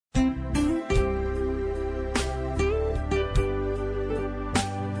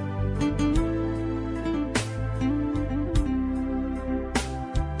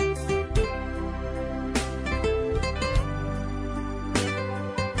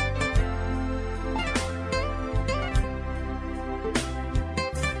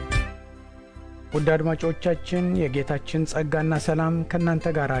ውድ አድማጮቻችን የጌታችን ጸጋና ሰላም ከናንተ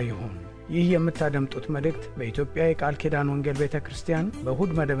ጋር ይሁን። ይህ የምታደምጡት መልእክት በኢትዮጵያ የቃል ኪዳን ወንጌል ቤተክርስቲያን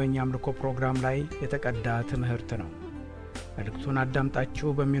በእሁድ መደበኛ አምልኮ ፕሮግራም ላይ የተቀዳ ትምህርት ነው። መልእክቱን አዳምጣችሁ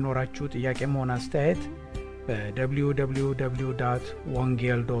በሚኖራችሁ ጥያቄም ሆነ አስተያየት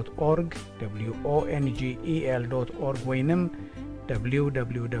በwww.wongel.org wongel.org ወይንም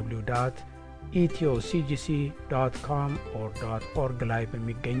www.ethioCGC.com or.org ላይ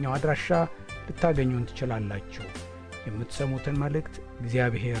በሚገኘው አድራሻ ልታገኙን ትችላላችሁ። የምትሰሙትን መልእክት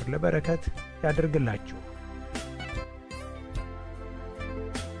እግዚአብሔር ለበረከት ያድርግላችሁ።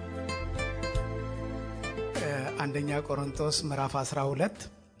 አንደኛ ቆሮንቶስ ምዕራፍ 12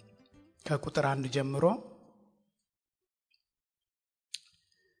 ከቁጥር 1 ጀምሮ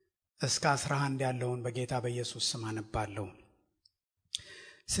እስከ 11 ያለውን በጌታ በኢየሱስ ስም አነባለሁ።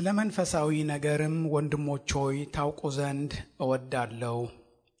 ስለ መንፈሳዊ ነገርም ወንድሞች ሆይ ታውቁ ዘንድ እወዳለሁ።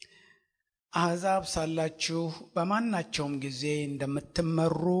 አሕዛብ ሳላችሁ በማናቸውም ጊዜ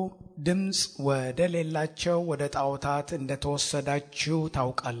እንደምትመሩ ድምፅ ወደ ሌላቸው ወደ ጣዖታት እንደተወሰዳችሁ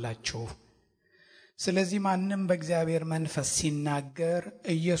ታውቃላችሁ። ስለዚህ ማንም በእግዚአብሔር መንፈስ ሲናገር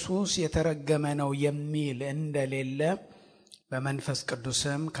ኢየሱስ የተረገመ ነው የሚል እንደሌለ በመንፈስ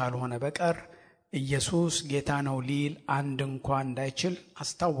ቅዱስም ካልሆነ በቀር ኢየሱስ ጌታ ነው ሊል አንድ እንኳን እንዳይችል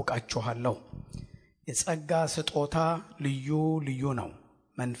አስታውቃችኋለሁ። የጸጋ ስጦታ ልዩ ልዩ ነው፣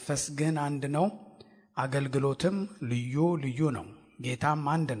 መንፈስ ግን አንድ ነው። አገልግሎትም ልዩ ልዩ ነው፣ ጌታም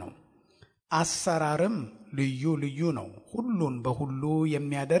አንድ ነው። አሰራርም ልዩ ልዩ ነው፣ ሁሉን በሁሉ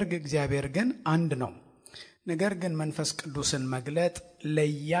የሚያደርግ እግዚአብሔር ግን አንድ ነው። ነገር ግን መንፈስ ቅዱስን መግለጥ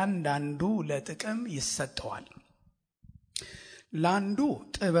ለእያንዳንዱ ለጥቅም ይሰጠዋል። ለአንዱ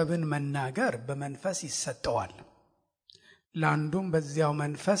ጥበብን መናገር በመንፈስ ይሰጠዋል፣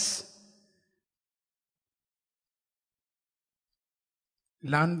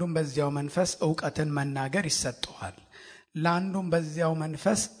 ለአንዱም በዚያው መንፈስ ዕውቀትን መናገር ይሰጠዋል፣ ለአንዱም በዚያው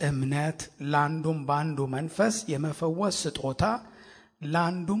መንፈስ እምነት፣ ለአንዱም በአንዱ መንፈስ የመፈወስ ስጦታ፣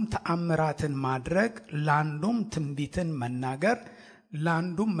 ለአንዱም ተአምራትን ማድረግ፣ ለአንዱም ትንቢትን መናገር፣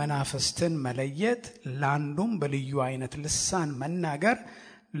 ለአንዱም መናፍስትን መለየት፣ ለአንዱም በልዩ አይነት ልሳን መናገር፣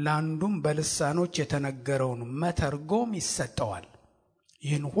 ለአንዱም በልሳኖች የተነገረውን መተርጎም ይሰጠዋል።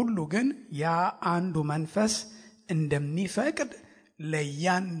 ይህን ሁሉ ግን ያ አንዱ መንፈስ እንደሚፈቅድ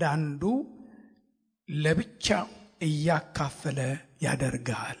ለእያንዳንዱ ለብቻ እያካፈለ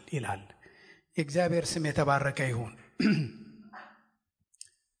ያደርጋል ይላል። የእግዚአብሔር ስም የተባረከ ይሁን።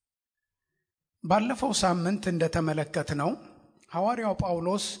 ባለፈው ሳምንት እንደተመለከትነው ሐዋርያው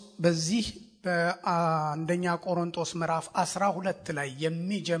ጳውሎስ በዚህ በአንደኛ ቆሮንቶስ ምዕራፍ 12 ላይ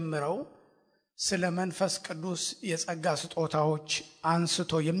የሚጀምረው ስለ መንፈስ ቅዱስ የጸጋ ስጦታዎች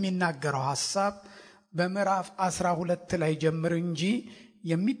አንስቶ የሚናገረው ሐሳብ በምዕራፍ 12 ላይ ጀምር እንጂ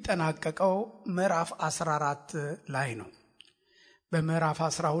የሚጠናቀቀው ምዕራፍ 14 ላይ ነው። በምዕራፍ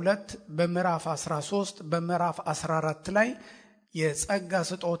 12 በምዕራፍ 13 በምዕራፍ 14 ላይ የጸጋ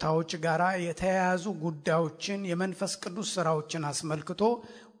ስጦታዎች ጋር የተያያዙ ጉዳዮችን የመንፈስ ቅዱስ ሥራዎችን አስመልክቶ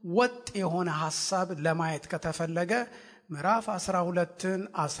ወጥ የሆነ ሐሳብ ለማየት ከተፈለገ ምዕራፍ 12ን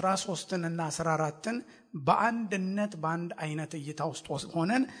 13ን እና 14ን በአንድነት በአንድ አይነት እይታ ውስጥ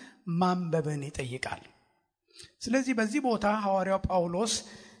ሆነን ማንበብን ይጠይቃል። ስለዚህ በዚህ ቦታ ሐዋርያው ጳውሎስ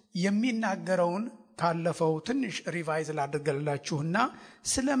የሚናገረውን ካለፈው ትንሽ ሪቫይዝ ላድርግላችሁና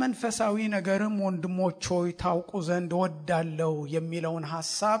ስለ መንፈሳዊ ነገርም ወንድሞች ሆይ ታውቁ ዘንድ እወዳለሁ የሚለውን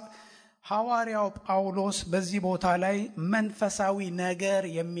ሐሳብ ሐዋርያው ጳውሎስ በዚህ ቦታ ላይ መንፈሳዊ ነገር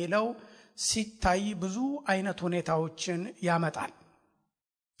የሚለው ሲታይ ብዙ አይነት ሁኔታዎችን ያመጣል።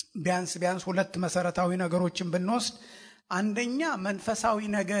 ቢያንስ ሁለት መሰረታዊ ነገሮችን ብንወስድ፣ አንደኛ መንፈሳዊ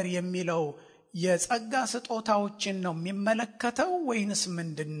ነገር የሚለው የጸጋ ስጦታዎችን ነው የሚመለከተው ወይንስ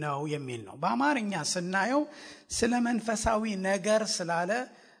ምንድነው የሚል ነው። በአማርኛ ስናየው ስለ መንፈሳዊ ነገር ስላለ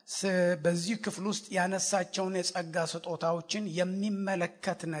በዚህ ክፍል ውስጥ ያነሳቸውን የጸጋ ስጦታዎችን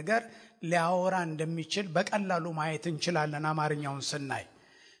የሚመለከት ነገር ሊያወራ እንደሚችል በቀላሉ ማየት እንችላለን አማርኛውን ስናይ።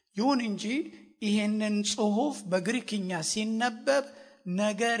 ይሁን እንጂ ይሄንን ጽሑፍ በግሪክኛ ሲነበብ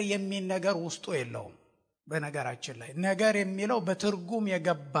ነገር የሚል ነገር ውስጡ የለውም። በነገራችን ላይ ነገር የሚለው በትርጉም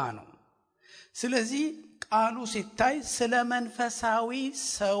የገባ ነው። ስለዚህ ቃሉ ሲታይ ስለ መንፈሳዊ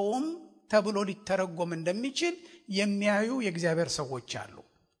ሰውም ተብሎ ሊተረጎም እንደሚችል የሚያዩ የእግዚአብሔር ሰዎች አሉ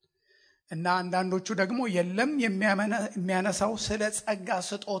እና አንዳንዶቹ ደግሞ የለም የሚያነሳው ስለ ጸጋ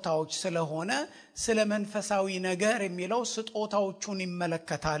ስጦታዎች ስለሆነ ስለ መንፈሳዊ ነገር የሚለው ስጦታዎቹን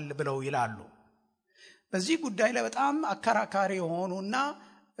ይመለከታል ብለው ይላሉ። በዚህ ጉዳይ ላይ በጣም አከራካሪ የሆኑና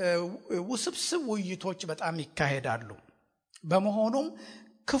ውስብስብ ውይይቶች በጣም ይካሄዳሉ። በመሆኑም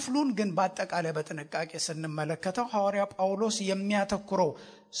ክፍሉን ግን በአጠቃላይ በጥንቃቄ ስንመለከተው ሐዋርያ ጳውሎስ የሚያተኩረው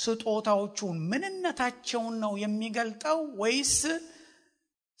ስጦታዎቹን ምንነታቸውን ነው የሚገልጠው ወይስ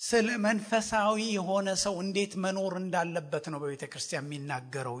ስለ መንፈሳዊ የሆነ ሰው እንዴት መኖር እንዳለበት ነው በቤተ ክርስቲያን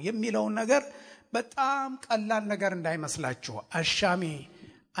የሚናገረው የሚለውን ነገር በጣም ቀላል ነገር እንዳይመስላችሁ። አሻሚ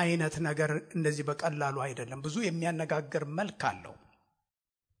አይነት ነገር እንደዚህ በቀላሉ አይደለም። ብዙ የሚያነጋግር መልክ አለው።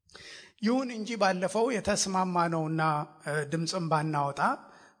 ይሁን እንጂ ባለፈው የተስማማነውና ድምጽም ባናወጣ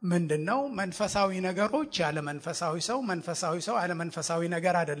ምንድነው መንፈሳዊ ነገሮች ያለ መንፈሳዊ ሰው፣ መንፈሳዊ ሰው ያለ መንፈሳዊ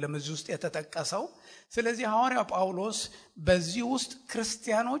ነገር አይደለም እዚህ ውስጥ የተጠቀሰው። ስለዚህ ሐዋርያው ጳውሎስ በዚህ ውስጥ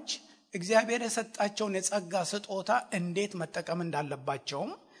ክርስቲያኖች እግዚአብሔር የሰጣቸውን የጸጋ ስጦታ እንዴት መጠቀም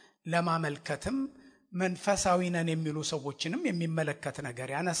እንዳለባቸውም ለማመልከትም መንፈሳዊ ነን የሚሉ ሰዎችንም የሚመለከት ነገር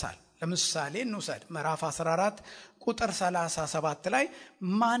ያነሳል። ለምሳሌ እንውሰድ ምዕራፍ 14 ቁጥር 37 ላይ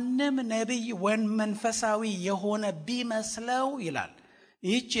ማንም ነብይ ወን መንፈሳዊ የሆነ ቢመስለው ይላል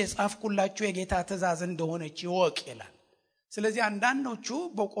ይህች የጻፍኩላችሁ የጌታ ትእዛዝ እንደሆነች ይወቅ ይላል። ስለዚህ አንዳንዶቹ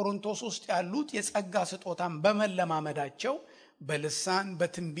በቆሮንቶስ ውስጥ ያሉት የጸጋ ስጦታን በመለማመዳቸው በልሳን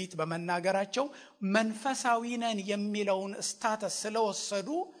በትንቢት በመናገራቸው መንፈሳዊ ነን የሚለውን ስታተስ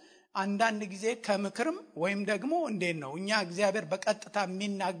ስለወሰዱ አንዳንድ ጊዜ ከምክርም ወይም ደግሞ እንዴት ነው እኛ እግዚአብሔር በቀጥታ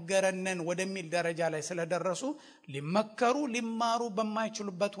የሚናገረንን ወደሚል ደረጃ ላይ ስለደረሱ ሊመከሩ ሊማሩ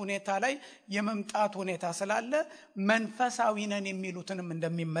በማይችሉበት ሁኔታ ላይ የመምጣት ሁኔታ ስላለ መንፈሳዊ ነን የሚሉትንም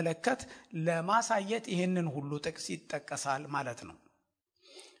እንደሚመለከት ለማሳየት ይህንን ሁሉ ጥቅስ ይጠቀሳል ማለት ነው።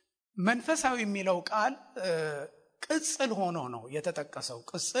 መንፈሳዊ የሚለው ቃል ቅጽል ሆኖ ነው የተጠቀሰው።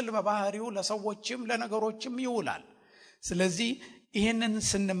 ቅጽል በባህሪው ለሰዎችም ለነገሮችም ይውላል። ስለዚህ ይህንን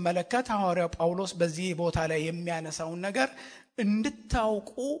ስንመለከት ሐዋርያው ጳውሎስ በዚህ ቦታ ላይ የሚያነሳውን ነገር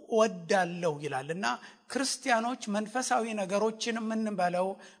እንድታውቁ ወዳለው ይላልና ክርስቲያኖች መንፈሳዊ ነገሮችን የምንበለው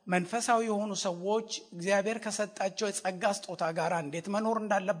መንፈሳዊ የሆኑ ሰዎች እግዚአብሔር ከሰጣቸው የጸጋ ስጦታ ጋር እንዴት መኖር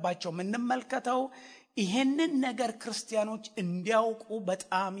እንዳለባቸው የምንመልከተው ይህንን ነገር ክርስቲያኖች እንዲያውቁ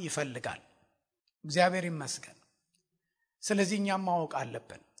በጣም ይፈልጋል። እግዚአብሔር ይመስገን። ስለዚህ እኛም ማወቅ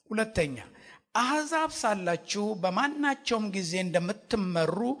አለብን። ሁለተኛ አሕዛብ ሳላችሁ በማናቸውም ጊዜ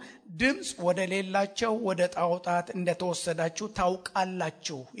እንደምትመሩ ድምጽ ወደ ሌላቸው ወደ ጣዖታት እንደተወሰዳችሁ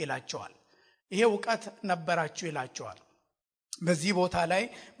ታውቃላችሁ ይላቸዋል። ይሄ ዕውቀት ነበራችሁ ይላቸዋል። በዚህ ቦታ ላይ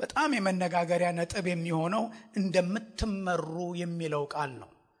በጣም የመነጋገሪያ ነጥብ የሚሆነው እንደምትመሩ የሚለው ቃል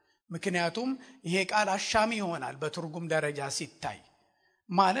ነው። ምክንያቱም ይሄ ቃል አሻሚ ይሆናል በትርጉም ደረጃ ሲታይ።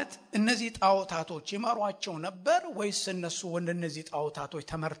 ማለት እነዚህ ጣዖታቶች ይመሯቸው ነበር ወይስ እነሱ ወደ እነዚህ ጣዖታቶች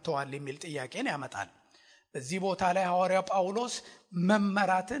ተመርተዋል የሚል ጥያቄን ያመጣል። በዚህ ቦታ ላይ ሐዋርያው ጳውሎስ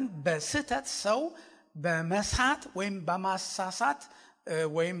መመራትን በስተት ሰው በመሳት ወይም በማሳሳት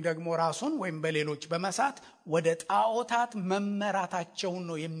ወይም ደግሞ ራሱን ወይም በሌሎች በመሳት ወደ ጣዖታት መመራታቸውን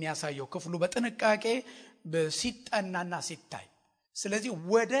ነው የሚያሳየው ክፍሉ በጥንቃቄ ሲጠናና ሲታይ። ስለዚህ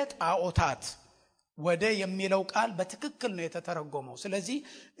ወደ ጣዖታት ወደ የሚለው ቃል በትክክል ነው የተተረጎመው። ስለዚህ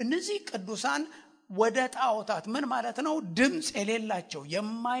እነዚህ ቅዱሳን ወደ ጣዖታት ምን ማለት ነው? ድምጽ የሌላቸው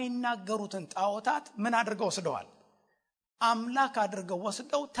የማይናገሩትን ጣዖታት ምን አድርገው ወስደዋል? አምላክ አድርገው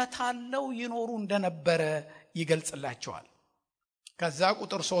ወስደው ተታለው ይኖሩ እንደነበረ ይገልጽላቸዋል። ከዛ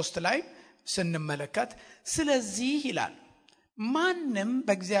ቁጥር 3 ላይ ስንመለከት ስለዚህ ይላል ማንም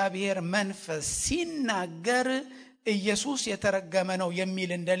በእግዚአብሔር መንፈስ ሲናገር ኢየሱስ የተረገመ ነው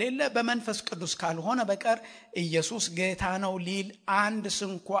የሚል እንደሌለ በመንፈስ ቅዱስ ካልሆነ በቀር ኢየሱስ ጌታ ነው ሊል አንድ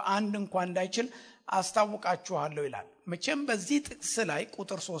እንኳን እንዳይችል አስታውቃችኋለሁ ይላል። መቼም በዚህ ጥቅስ ላይ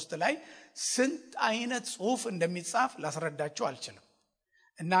ቁጥር 3 ላይ ስንት አይነት ጽሑፍ እንደሚጻፍ ላስረዳችሁ አልችልም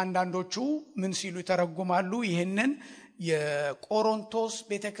እና አንዳንዶቹ ምን ሲሉ ይተረጉማሉ? ይህንን የቆሮንቶስ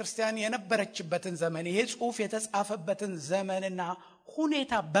ቤተክርስቲያን የነበረችበትን ዘመን ይሄ ጽሑፍ የተጻፈበትን ዘመንና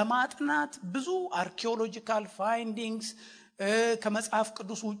ሁኔታ በማጥናት ብዙ አርኪኦሎጂካል ፋይንዲንግስ ከመጽሐፍ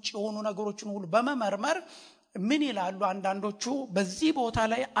ቅዱስ ውጭ የሆኑ ነገሮችን ሁሉ በመመርመር ምን ይላሉ? አንዳንዶቹ በዚህ ቦታ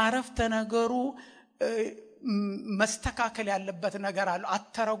ላይ አረፍተ ነገሩ መስተካከል ያለበት ነገር አለ፣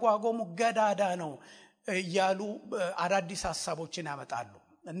 አተረጓጎሙ ገዳዳ ነው እያሉ አዳዲስ ሐሳቦችን ያመጣሉ።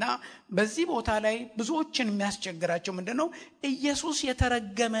 እና በዚህ ቦታ ላይ ብዙዎችን የሚያስቸግራቸው ምንድነው ኢየሱስ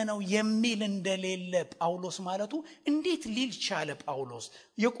የተረገመ ነው የሚል እንደሌለ ጳውሎስ ማለቱ እንዴት ሊል ቻለ? ጳውሎስ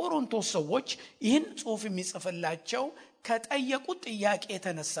የቆሮንቶስ ሰዎች ይህን ጽሑፍ የሚጽፍላቸው ከጠየቁት ጥያቄ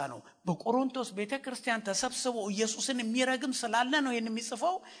የተነሳ ነው። በቆሮንቶስ ቤተክርስቲያን ተሰብስበው ኢየሱስን የሚረግም ስላለ ነው ይህን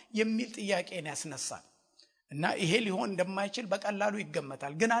የሚጽፈው የሚል ጥያቄን ያስነሳል። እና ይሄ ሊሆን እንደማይችል በቀላሉ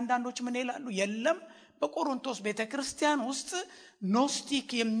ይገመታል። ግን አንዳንዶች ምን ይላሉ? የለም በቆሮንቶስ ቤተክርስቲያን ውስጥ ኖስቲክ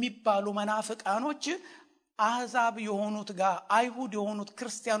የሚባሉ መናፍቃኖች አሕዛብ የሆኑት ጋር አይሁድ የሆኑት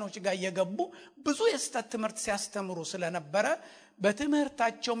ክርስቲያኖች ጋር እየገቡ ብዙ የስተት ትምህርት ሲያስተምሩ ስለነበረ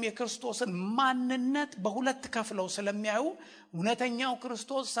በትምህርታቸውም የክርስቶስን ማንነት በሁለት ከፍለው ስለሚያዩ እውነተኛው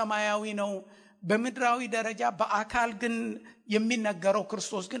ክርስቶስ ሰማያዊ ነው፣ በምድራዊ ደረጃ በአካል ግን የሚነገረው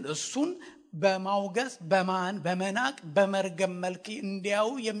ክርስቶስ ግን እሱን በማውገዝ በመናቅ በመርገም መልክ እንዲያው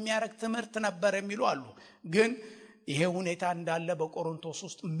የሚያረግ ትምህርት ነበር የሚሉ አሉ። ግን ይሄ ሁኔታ እንዳለ በቆሮንቶስ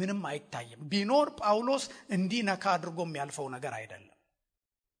ውስጥ ምንም አይታይም። ቢኖር ጳውሎስ እንዲህ ነካ አድርጎ የሚያልፈው ነገር አይደለም።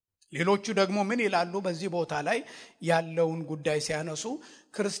 ሌሎቹ ደግሞ ምን ይላሉ? በዚህ ቦታ ላይ ያለውን ጉዳይ ሲያነሱ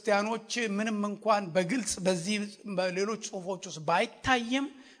ክርስቲያኖች ምንም እንኳን በግልጽ በዚህ በሌሎች ጽሑፎች ውስጥ ባይታይም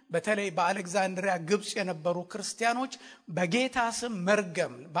በተለይ በአሌክዛንድሪያ ግብጽ የነበሩ ክርስቲያኖች በጌታ ስም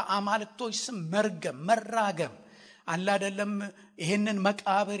መርገም፣ በአማልክቶች ስም መርገም፣ መራገም አለ አይደለም። ይሄንን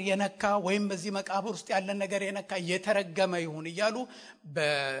መቃብር የነካ ወይም በዚህ መቃብር ውስጥ ያለ ነገር የነካ የተረገመ ይሁን እያሉ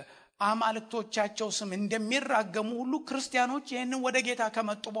በአማልክቶቻቸው ስም እንደሚራገሙ ሁሉ ክርስቲያኖች ይሄንን ወደ ጌታ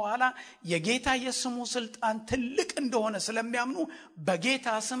ከመጡ በኋላ የጌታ የስሙ ስልጣን ትልቅ እንደሆነ ስለሚያምኑ በጌታ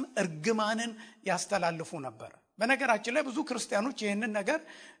ስም እርግማንን ያስተላልፉ ነበር። በነገራችን ላይ ብዙ ክርስቲያኖች ይሄንን ነገር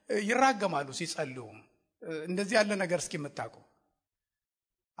ይራገማሉ ሲጸልዩ። እንደዚህ ያለ ነገር እስኪ የምታውቁ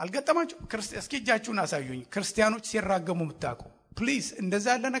አልገጠማችሁ? እስኪ እጃችሁን አሳዩኝ ክርስቲያኖች ሲራገሙ የምታውቁ ፕሊዝ። እንደዚህ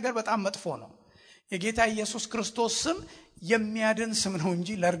ያለ ነገር በጣም መጥፎ ነው። የጌታ ኢየሱስ ክርስቶስ ስም የሚያድን ስም ነው እንጂ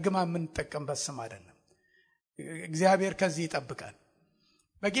ለርግማ የምንጠቀምበት ስም አይደለም። እግዚአብሔር ከዚህ ይጠብቃል።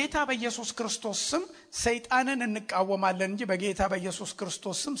 በጌታ በኢየሱስ ክርስቶስ ስም ሰይጣንን እንቃወማለን እንጂ በጌታ በኢየሱስ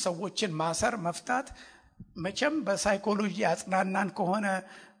ክርስቶስ ስም ሰዎችን ማሰር መፍታት መቼም በሳይኮሎጂ አጽናናን ከሆነ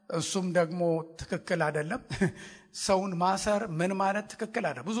እሱም ደግሞ ትክክል አይደለም። ሰውን ማሰር ምን ማለት ትክክል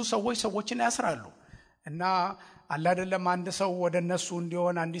አይደለም። ብዙ ሰዎች ሰዎችን ያስራሉ እና አለ አይደለም አንድ ሰው ወደነሱ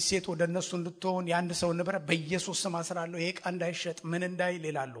እንዲሆን አንዲት ሴት ወደነሱ እንድትሆን የአንድ ሰው ንብረት በኢየሱስ ስም አስራለሁ ይሄ ዕቃ እንዳይሸጥ ምን እንዳይል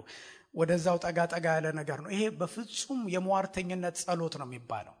ይላሉ። ወደዛው ጠጋ ያለ ነገር ነው። ይሄ በፍጹም የሟርተኝነት ጸሎት ነው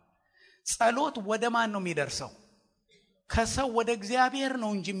የሚባለው። ጸሎት ወደ ማን ነው የሚደርሰው? ከሰው ወደ እግዚአብሔር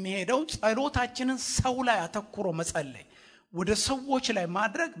ነው እንጂ የሚሄደው ጸሎታችንን ሰው ላይ አተኩሮ መጸለይ ወደ ሰዎች ላይ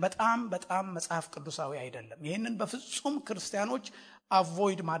ማድረግ በጣም መጽሐፍ ቅዱሳዊ አይደለም። ይሄንን በፍጹም ክርስቲያኖች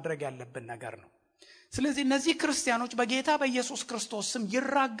አቮይድ ማድረግ ያለብን ነገር ነው። ስለዚህ እነዚህ ክርስቲያኖች በጌታ በኢየሱስ ክርስቶስ ስም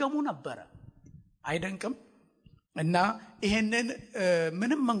ይራገሙ ነበር። አይደንቅም? እና ይሄንን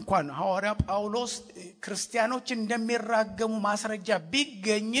ምንም እንኳን ሐዋርያ ጳውሎስ ክርስቲያኖች እንደሚራገሙ ማስረጃ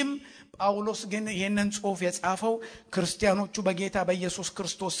ቢገኝም ጳውሎስ ግን ይሄንን ጽሑፍ የጻፈው ክርስቲያኖቹ በጌታ በኢየሱስ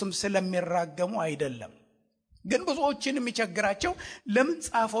ክርስቶስ ስም ስለሚራገሙ አይደለም። ግን ብዙዎችን የሚቸግራቸው ለምን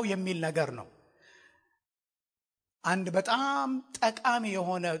ጻፈው የሚል ነገር ነው። አንድ በጣም ጠቃሚ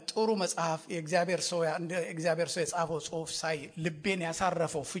የሆነ ጥሩ መጽሐፍ የእግዚአብሔር ሰው የጻፈው ጽሑፍ ሳይ ልቤን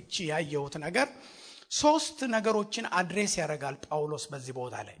ያሳረፈው ፍቺ ያየሁት ነገር 3 ነገሮችን አድሬስ ያደርጋል ጳውሎስ በዚህ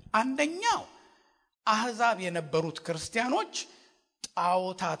ቦታ ላይ። አንደኛው አህዛብ የነበሩት ክርስቲያኖች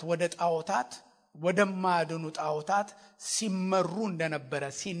ጣዖታት ወደማያድኑ ጣዖታት ሲመሩ እንደነበረ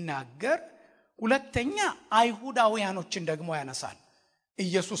ሲናገር፣ ሁለተኛ አይሁዳውያኖችን ደግሞ ያነሳል።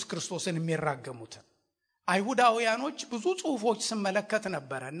 ኢየሱስ ክርስቶስን የሚራገሙትን አይሁዳውያኖች ብዙ ጽሑፎች ስመለከት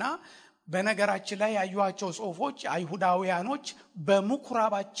ነበርና በነገራችን ላይ ያዩዋቸው ጽሑፎች አይሁዳውያኖች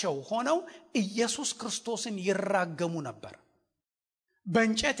በምኩራባቸው ሆነው ኢየሱስ ክርስቶስን ይራገሙ ነበር።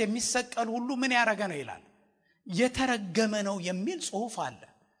 በእንጨት የሚሰቀል ሁሉ ምን ያረገ ነው ይላል? የተረገመ ነው የሚል ጽሑፍ አለ።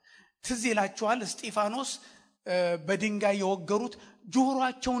 ትዝ ይላችኋል እስጢፋኖስ በድንጋይ የወገሩት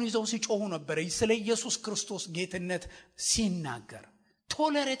ጆሮአቸውን ይዘው ሲጮሁ ነበር ስለ ኢየሱስ ክርስቶስ ጌትነት ሲናገር።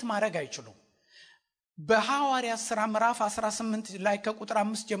 ቶለሬት ማድረግ አይችሉም። በሐዋርያት ሥራ ምዕራፍ 18 ላይ ከቁጥር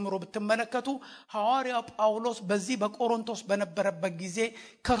 5 ጀምሮ ብትመለከቱ ሐዋርያው ጳውሎስ በዚህ በቆሮንቶስ በነበረበት ጊዜ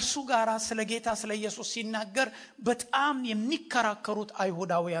ከእርሱ ጋር ስለ ጌታ ስለ ኢየሱስ ሲናገር በጣም የሚከራከሩት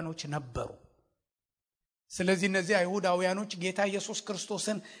አይሁዳውያኖች ነበሩ። ስለዚህ እነዚህ አይሁዳውያኖች ጌታ ኢየሱስ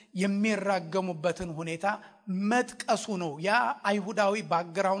ክርስቶስን የሚራገሙበትን ሁኔታ መጥቀሱ ነው። ያ አይሁዳዊ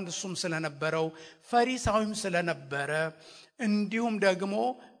ባክግራውንድ እሱም ስለነበረው ፈሪሳዊም ስለነበረ እንዲሁም ደግሞ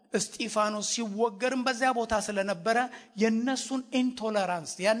እስጢፋኖስ ሲወገርም በዚያ ቦታ ስለነበረ የነሱን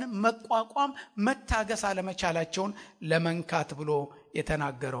ኢንቶለራንስ ያን መቋቋም መታገስ አለመቻላቸውን ለመንካት ብሎ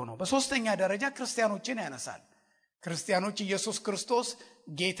የተናገረው ነው። በሶስተኛ ደረጃ ክርስቲያኖችን ያነሳል። ክርስቲያኖች ኢየሱስ ክርስቶስ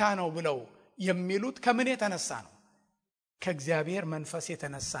ጌታ ነው ብለው የሚሉት ከምን የተነሳ ነው? ከእግዚአብሔር መንፈስ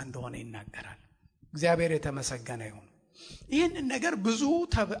የተነሳ እንደሆነ ይናገራል። እግዚአብሔር የተመሰገነ ይሁን። ይህንን ነገር ብዙ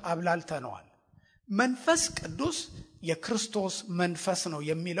አብላልተነዋል። መንፈስ ቅዱስ የክርስቶስ መንፈስ ነው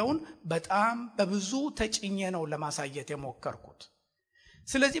የሚለውን በጣም በብዙ ተጭኘ ነው ለማሳየት የሞከርኩት።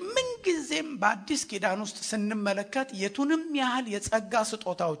 ስለዚህ ምንጊዜም በአዲስ ኪዳን ውስጥ ስንመለከት የቱንም ያህል የጸጋ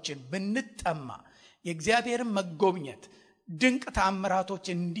ስጦታዎችን ብንጠማ የእግዚአብሔርን መጎብኘት ድንቅ ተአምራቶች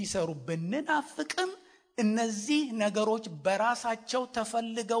እንዲሰሩ ብንናፍቅም እነዚህ ነገሮች በራሳቸው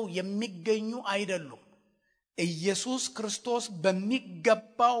ተፈልገው የሚገኙ አይደሉም። ኢየሱስ ክርስቶስ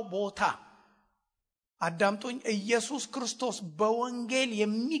በሚገባው ቦታ አዳምጡኝ፣ ኢየሱስ ክርስቶስ በወንጌል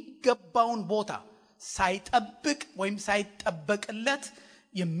የሚገባውን ቦታ ሳይጠብቅ ወይም ሳይጠበቅለት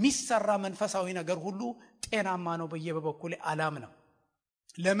የሚሰራ መንፈሳዊ ነገር ሁሉ ጤናማ ነው ብዬ በበኩሌ አላምንም።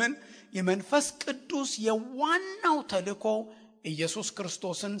 ለምን? የመንፈስ ቅዱስ የዋናው ተልእኮ ኢየሱስ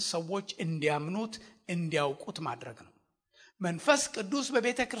ክርስቶስን ሰዎች እንዲያምኑት እንዲያውቁት ማድረግ ነው። መንፈስ ቅዱስ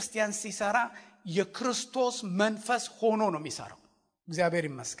በቤተ ክርስቲያን ሲሰራ የክርስቶስ መንፈስ ሆኖ ነው የሚሰራው። እግዚአብሔር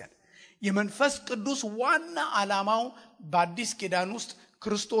ይመስገን። የመንፈስ ቅዱስ ዋና ዓላማው በአዲስ ኪዳን ውስጥ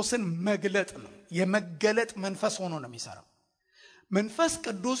ክርስቶስን መግለጥ ነው። የመገለጥ መንፈስ ሆኖ ነው የሚሰራው። መንፈስ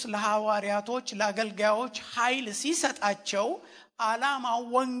ቅዱስ ለሐዋርያቶች ለአገልጋዮች ኃይል ሲሰጣቸው ዓላማው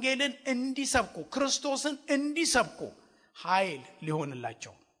ወንጌልን እንዲሰብኩ ክርስቶስን እንዲሰብኩ ኃይል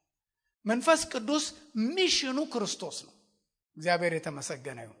ሊሆንላቸው። መንፈስ ቅዱስ ሚሽኑ ክርስቶስ ነው። እግዚአብሔር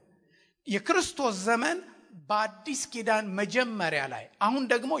የተመሰገነ ይሁን። የክርስቶስ ዘመን በአዲስ ኪዳን መጀመሪያ ላይ፣ አሁን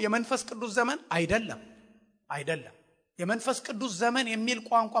ደግሞ የመንፈስ ቅዱስ ዘመን አይደለም። የመንፈስ ቅዱስ ዘመን የሚል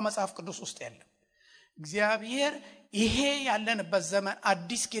ቋንቋ መጽሐፍ ቅዱስ ውስጥ የለም። እግዚአብሔር ይሄ ያለንበት ዘመን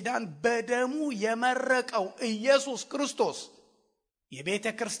አዲስ ኪዳን በደሙ የመረቀው ኢየሱስ ክርስቶስ የቤተ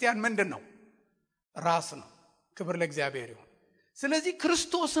ክርስቲያን ምንድን ነው? ራስ ነው። ክብር ለእግዚአብሔር ይሁን። ስለዚህ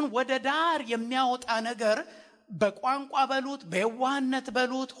ክርስቶስን ወደ ዳር የሚያወጣ ነገር በቋንቋ በሉት፣ በየዋህነት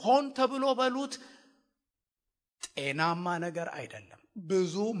በሉት፣ ሆን ተብሎ በሉት ጤናማ ነገር አይደለም።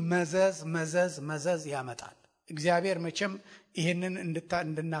 ብዙ መዘዝ ያመጣል። እግዚአብሔር መቼም ይህንን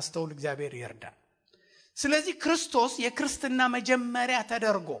እንድናስተውል እግዚአብሔር ይርዳል። ስለዚህ ክርስቶስ የክርስትና መጀመሪያ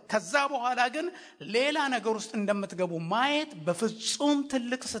ተደርጎ ከዛ በኋላ ግን ሌላ ነገር ውስጥ እንደምትገቡ ማየት በፍጹም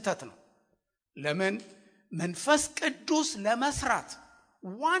ትልቅ ስህተት ነው። ለምን? መንፈስ ቅዱስ ለመስራት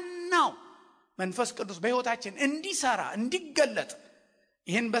ዋናው መንፈስ ቅዱስ በሕይወታችን እንዲሰራ እንዲገለጥ፣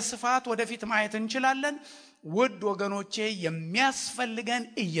 ይህን በስፋት ወደፊት ማየት እንችላለን። ውድ ወገኖቼ የሚያስፈልገን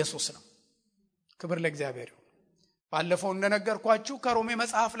ኢየሱስ ነው። ክብር ለእግዚአብሔር ይሁን። ባለፈው እንደነገርኳችሁ ከሮሜ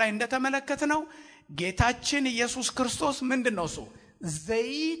መጽሐፍ ላይ እንደተመለከትነው ጌታችን ኢየሱስ ክርስቶስ ምንድነው? እሱ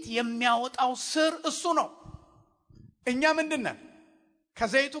ዘይት የሚያወጣው ስር እሱ ነው። እኛ ምንድነን?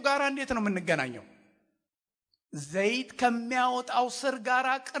 ከዘይቱ ጋር እንዴት ነው የምንገናኘው? ዘይት ከሚያወጣው ስር ጋር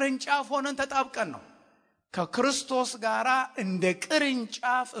ቅርንጫፍ ሆነን ተጣብቀን ነው። ከክርስቶስ ጋር እንደ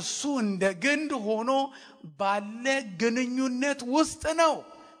ቅርንጫፍ እሱ እንደ ግንድ ሆኖ ባለ ግንኙነት ውስጥ ነው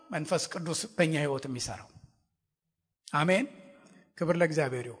መንፈስ ቅዱስ በእኛ ሕይወት የሚሰራው። አሜን። ክብር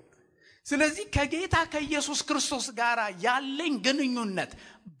ለእግዚአብሔር ይሁን። ስለዚህ ከጌታ ከኢየሱስ ክርስቶስ ጋር ያለኝ ግንኙነት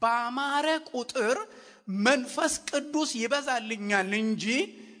ባማረ ቁጥር መንፈስ ቅዱስ ይበዛልኛል እንጂ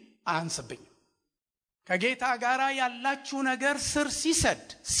አያንስብኝም። ከጌታ ጋር ያላችሁ ነገር ስር ሲሰድ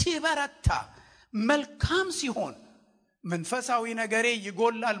ሲበረታ መልካም ሲሆን መንፈሳዊ ነገሬ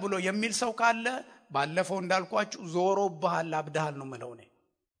ይጎላል ብሎ የሚል ሰው ካለ ባለፈው እንዳልኳችሁ ዞሮብሃል፣ አብደሃል ነው የምለው እኔ።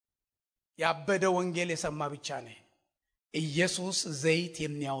 ያበደ ወንጌል የሰማ ብቻ ነው። ኢየሱስ ዘይት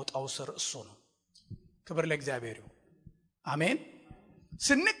የሚያወጣው ስር እሱ ነው። ክብር ለእግዚአብሔር ይሁን። አሜን።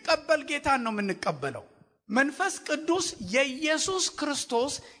 ስንቀበል ጌታን ነው የምንቀበለው። መንፈስ ቅዱስ የኢየሱስ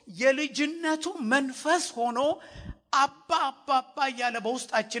ክርስቶስ የልጅነቱ መንፈስ ሆኖ አባ እያለ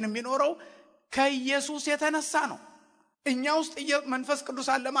በውስጣችን የሚኖረው ከኢየሱስ የተነሳ ነው። እኛ ውስጥ መንፈስ ቅዱስ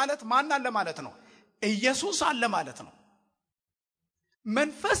አለ ማለት ማን አለ ማለት ነው? ኢየሱስ አለ ማለት ነው።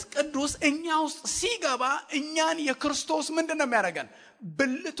 መንፈስ ቅዱስ እኛ ውስጥ ሲገባ እኛን የክርስቶስ ምንድነው የሚያደርገን?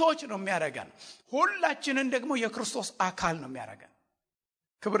 ብልቶች ነው የሚያደርገን። ሁላችንን ደግሞ የክርስቶስ አካል ነው የሚያደርገን።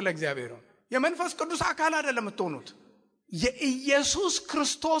 ክብር ለእግዚአብሔር ይሁን። የመንፈስ ቅዱስ አካል አይደለም የምትሆኑት፣ የኢየሱስ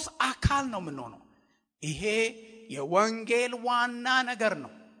ክርስቶስ አካል ነው የምንሆነው። ይሄ የወንጌል ዋና ነገር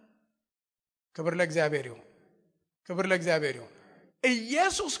ነው። ክብር ለእግዚአብሔር ይሁን። ክብር ለእግዚአብሔር ይሁን።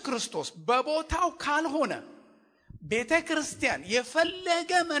 ኢየሱስ ክርስቶስ በቦታው ካልሆነ ቤተ ክርስቲያን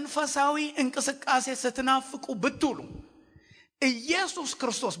የፈለገ መንፈሳዊ እንቅስቃሴ ስትናፍቁ ብትውሉ ኢየሱስ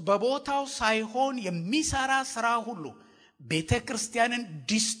ክርስቶስ በቦታው ሳይሆን የሚሰራ ስራ ሁሉ ቤተ ክርስቲያንን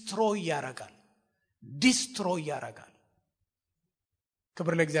ዲስትሮይ ያረጋል።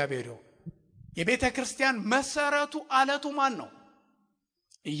 ክብር ለእግዚአብሔር ይሁን። የቤተ ክርስቲያን መሰረቱ አለቱ ማን ነው?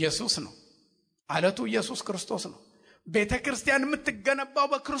 ኢየሱስ ነው። አለቱ ኢየሱስ ክርስቶስ ነው። ቤተ ክርስቲያን የምትገነባው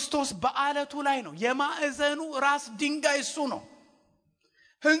በክርስቶስ በአለቱ ላይ ነው። የማዕዘኑ ራስ ድንጋይ እሱ ነው።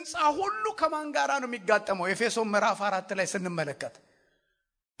 ህንፃ ሁሉ ከማን ጋራ ነው የሚጋጠመው? ኤፌሶን ምዕራፍ 4 ላይ ስንመለከት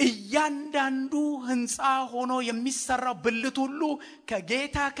እያንዳንዱ ህንፃ ሆኖ የሚሰራው ብልት ሁሉ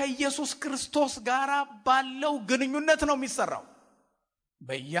ከጌታ ከኢየሱስ ክርስቶስ ጋራ ባለው ግንኙነት ነው የሚሰራው።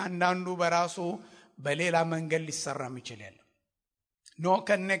 በእያንዳንዱ በራሱ በሌላ መንገድ ሊሰራ የሚችል የለም። ኖ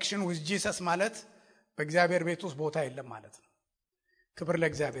ኮኔክሽን ዊዝ ጂሰስ ማለት በእግዚአብሔር ቤት ውስጥ ቦታ የለም ማለት ነው። ክብር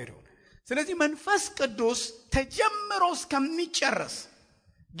ለእግዚአብሔር ይሁን። ስለዚህ መንፈስ ቅዱስ ተጀምሮ እስከሚጨርስ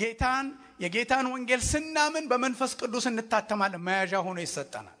የጌታን ወንጌል ስናምን በመንፈስ ቅዱስ እንታተማለን። መያዣ ሆኖ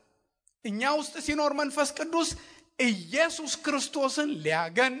ይሰጠናል። እኛ ውስጥ ሲኖር መንፈስ ቅዱስ ኢየሱስ ክርስቶስን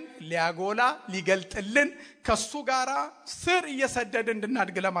ሊያገን፣ ሊያጎላ፣ ሊገልጥልን ከሱ ጋር ስር እየሰደድ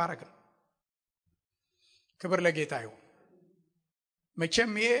እንድናድግ ለማድረግ ነው። ክብር ለጌታ ይሁን።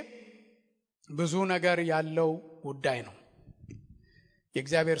 መቼም ይሄ ብዙ ነገር ያለው ጉዳይ ነው።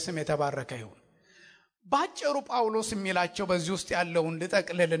 የእግዚአብሔር ስም የተባረከ ይሁን። ባጭሩ ጳውሎስ የሚላቸው በዚህ ውስጥ ያለውን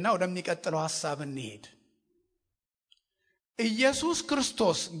ልጠቅልልና ወደሚቀጥለው ሐሳብ እንሄድ። ኢየሱስ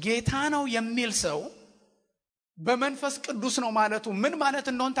ክርስቶስ ጌታ ነው የሚል ሰው በመንፈስ ቅዱስ ነው ማለቱ ምን ማለት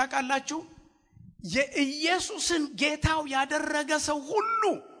እንደሆነ ታውቃላችሁ? የኢየሱስን ጌታው ያደረገ ሰው ሁሉ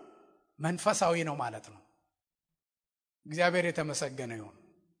መንፈሳዊ ነው ማለት ነው። እግዚአብሔር የተመሰገነ ይሁን።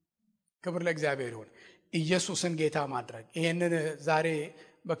 ክብር ለእግዚአብሔር ይሁን። ኢየሱስን ጌታ ማድረግ ይሄንን ዛሬ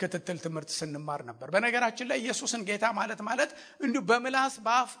በክትትል ትምህርት ስንማር ነበር። በነገራችን ላይ ኢየሱስን ጌታ ማለት እንዲሁ በምላስ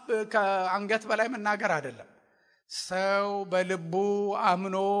በአፍ ከአንገት በላይ መናገር አይደለም። ሰው በልቡ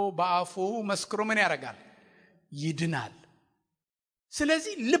አምኖ በአፉ መስክሮ ምን ያደርጋል? ይድናል።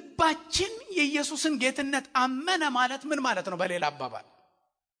 ስለዚህ ልባችን የኢየሱስን ጌትነት አመነ ማለት ምን ማለት ነው? በሌላ አባባል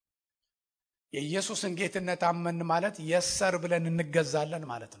የኢየሱስን ጌትነት አመን ማለት የሰር ብለን እንገዛለን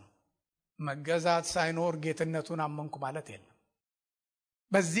ማለት ነው። መገዛት ሳይኖር ጌትነቱን አመንኩ ማለት የለም።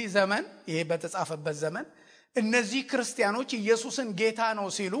 በዚህ ዘመን ይሄ በተጻፈበት ዘመን እነዚህ ክርስቲያኖች ኢየሱስን ጌታ ነው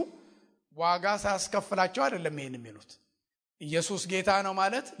ሲሉ ዋጋ ሳያስከፍላቸው አይደለም ይሄን የሚሉት። ኢየሱስ ጌታ ነው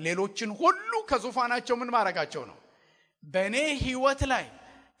ማለት ሌሎችን ሁሉ ከዙፋናቸው ምን ማድረጋቸው ነው። በእኔ ሕይወት ላይ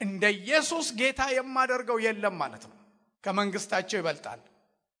እንደ ኢየሱስ ጌታ የማደርገው የለም ማለት ነው። ከመንግስታቸው ይበልጣል፣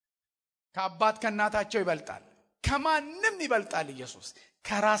 ከአባት ከእናታቸው ይበልጣል፣ ከማንም ይበልጣል። ኢየሱስ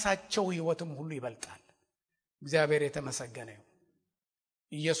ከራሳቸው ሕይወትም ሁሉ ይበልጣል። እግዚአብሔር የተመሰገነ ይሁን።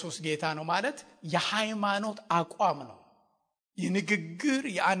 ኢየሱስ ጌታ ነው ማለት የሃይማኖት አቋም ነው። የንግግር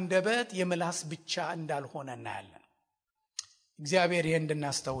የአንደበት የምላስ ብቻ እንዳልሆነ እናያለን። እግዚአብሔር ይህን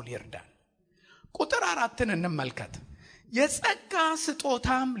እንድናስተውል ይርዳል። ቁጥር 4 እንመልከት። የጸጋ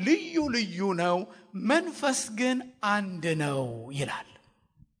ስጦታም ልዩ ልዩ ነው፣ መንፈስ ግን አንድ ነው ይላል።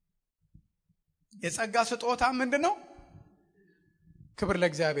 የጸጋ ስጦታ ምንድን ነው? ክብር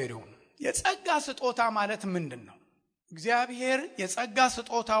ለእግዚአብሔር ይሁን። የጸጋ ስጦታ ማለት ምንድን ነው? እግዚአብሔር የጸጋ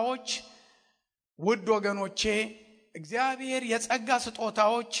ስጦታዎች ውድ ወገኖቼ፣ እግዚአብሔር የጸጋ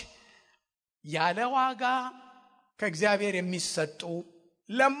ስጦታዎች ያለ ዋጋ ከእግዚአብሔር የሚሰጡ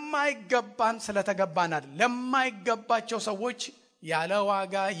ለማይገባን ስለተገባን አይደል፣ ለማይገባቸው ሰዎች ያለ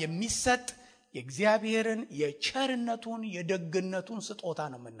ዋጋ የሚሰጥ የእግዚአብሔርን የቸርነቱን የደግነቱን ስጦታ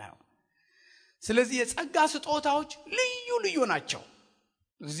ነው የምናየው። ስለዚህ የጸጋ ስጦታዎች ልዩ ልዩ ናቸው።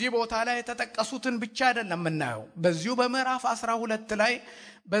 እዚህ ቦታ ላይ የተጠቀሱትን ብቻ አይደለም የምናየው። በዚሁ በምዕራፍ 12 ላይ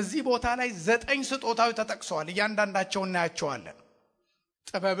በዚህ ቦታ ላይ 9 ስጦታዎች ተጠቅሰዋል። እያንዳንዳቸው እናያቸዋለን።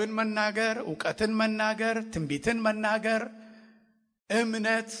 ጥበብን መናገር፣ ዕውቀትን መናገር፣ ትንቢትን መናገር፣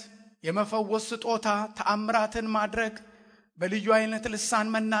 እምነት፣ የመፈወስ ስጦታ፣ ተአምራትን ማድረግ፣ በልዩ አይነት ልሳን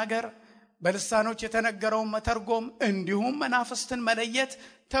መናገር፣ በልሳኖች የተነገረውን መተርጎም፣ እንዲሁም መናፍስትን መለየት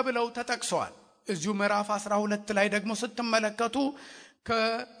ተብለው ተጠቅሰዋል። እዚሁ ምዕራፍ 12 ላይ ደግሞ ስትመለከቱ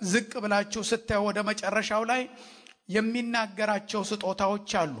ከዝቅ ብላችሁ ስታዩ ወደ መጨረሻው ላይ የሚናገራቸው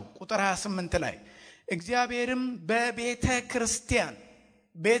ስጦታዎች አሉ። ቁጥር 28 ላይ እግዚአብሔርም በቤተ ክርስቲያን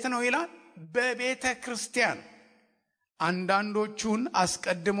ቤት ነው ይላል። በቤተ ክርስቲያን አንዳንዶቹን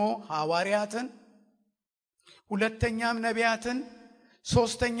አስቀድሞ ሐዋርያትን፣ ሁለተኛም ነቢያትን፣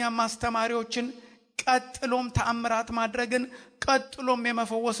 ሶስተኛም አስተማሪዎችን፣ ቀጥሎም ተአምራት ማድረግን፣ ቀጥሎም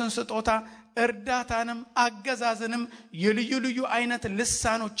የመፈወስን ስጦታ፣ እርዳታንም፣ አገዛዝንም፣ የልዩ ልዩ አይነት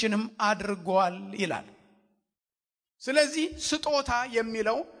ልሳኖችንም አድርጓል ይላል። ስለዚህ ስጦታ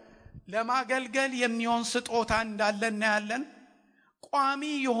የሚለው ለማገልገል የሚሆን ስጦታ እንዳለ እናያለን። ቋሚ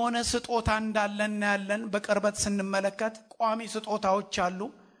የሆነ ስጦታ እንዳለ እናያለን። በቅርበት ስንመለከት ቋሚ ስጦታዎች አሉ።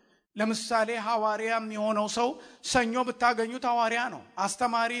 ለምሳሌ ሐዋርያም የሆነው ሰው ሰኞ ብታገኙት ሐዋርያ ነው።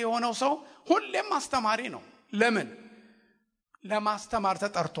 አስተማሪ የሆነው ሰው ሁሌም አስተማሪ ነው። ለምን? ለማስተማር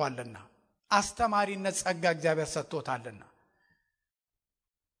ተጠርቷልና። አስተማሪነት ጸጋ እግዚአብሔር ሰጥቶታልና።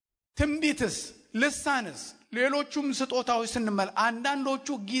 ትንቢትስ፣ ልሳንስ፣ ሌሎቹም ስጦታዎች ስንመለከት አንዳንዶቹ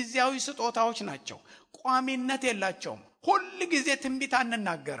ጊዜያዊ ስጦታዎች ናቸው፣ ቋሚነት የላቸውም። ሁል ጊዜ ትንቢት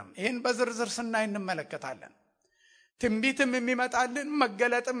አንናገርም። ይህን በዝርዝር ስናይ እንመለከታለን። ትንቢትም የሚመጣልን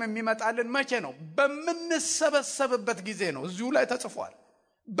መገለጥም የሚመጣልን መቼ ነው? በምንሰበሰብበት ጊዜ ነው። እዚሁ ላይ ተጽፏል።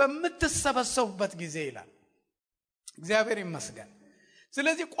 በምትሰበሰቡበት ጊዜ ይላል። እግዚአብሔር ይመስገን።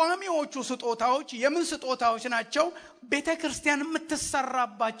 ስለዚህ ቋሚዎቹ ስጦታዎች የምን ስጦታዎች ናቸው? ቤተ ክርስቲያን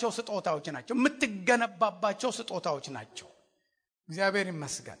የምትሰራባቸው ስጦታዎች ናቸው፣ የምትገነባባቸው ስጦታዎች ናቸው። እግዚአብሔር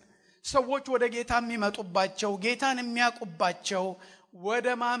ይመስገን። ሰዎች ወደ ጌታ የሚመጡባቸው ጌታን የሚያውቁባቸው ወደ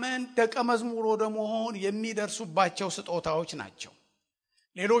ማመን ደቀ መዝሙር ወደ መሆን የሚደርሱባቸው ስጦታዎች ናቸው።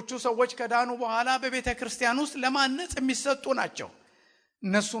 ሌሎቹ ሰዎች ከዳኑ በኋላ በቤተ ክርስቲያን ውስጥ ለማነጽ የሚሰጡ ናቸው።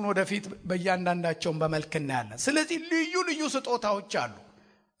 እነሱን ወደፊት በእያንዳንዳቸው በመልክ እናያለን። ስለዚህ ልዩ ልዩ ስጦታዎች አሉ።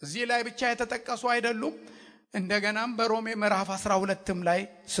 እዚህ ላይ ብቻ የተጠቀሱ አይደሉም። እንደገናም በሮሜ ምዕራፍ 12 ላይ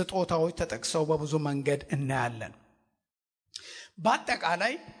ስጦታዎች ተጠቅሰው በብዙ መንገድ እናያለን።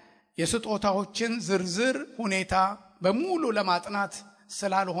 በአጠቃላይ የስጦታዎችን ዝርዝር ሁኔታ በሙሉ ለማጥናት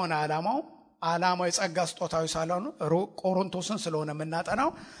ስላልሆነ ዓላማው የጸጋ ስጦታዎች ሳይሆኑ ቆሮንቶስን ስለሆነ የምናጠናው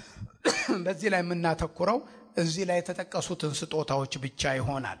በዚህ ላይ የምናተኩረው እዚህ ላይ የተጠቀሱትን ስጦታዎች ብቻ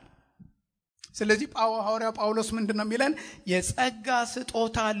ይሆናል። ስለዚህ ሐዋርያው ጳውሎስ ምንድነው የሚለን? የጸጋ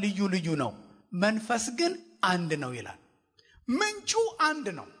ስጦታ ልዩ ልዩ ነው፣ መንፈስ ግን አንድ ነው ይላል። ምንጩ አንድ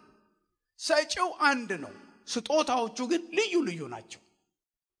ነው፣ ሰጪው አንድ ነው፣ ስጦታዎቹ ግን ልዩ ልዩ ናቸው።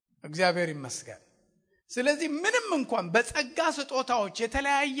 እግዚአብሔር ይመስገን። ስለዚህ ምንም እንኳን በጸጋ ስጦታዎች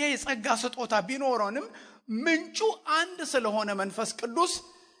የተለያየ የጸጋ ስጦታ ቢኖረንም ምንጩ አንድ ስለሆነ መንፈስ ቅዱስ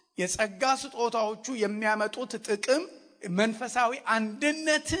የጸጋ ስጦታዎቹ የሚያመጡት ጥቅም መንፈሳዊ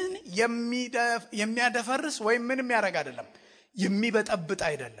አንድነትን የሚያደፈርስ ወይም ምንም ያደርግ አይደለም፣ የሚበጠብጥ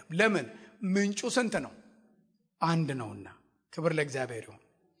አይደለም። ለምን? ምንጩ ስንት ነው? አንድ ነውና። ክብር ለእግዚአብሔር ይሁን።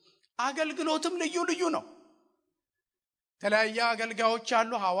 አገልግሎትም ልዩ ልዩ ነው። የተለያየ አገልጋዮች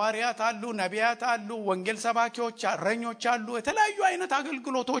አሉ፣ ሐዋርያት አሉ፣ ነቢያት አሉ፣ ወንጌል ሰባኪዎች፣ እረኞች አሉ፣ የተለያዩ አይነት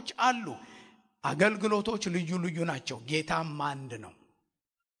አገልግሎቶች አሉ። አገልግሎቶች ልዩ ልዩ ናቸው። ጌታም አንድ ነው።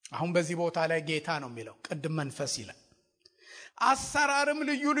 አሁን በዚህ ቦታ ላይ ጌታ ነው የሚለው፣ ቅድም መንፈስ ይላል። አሰራርም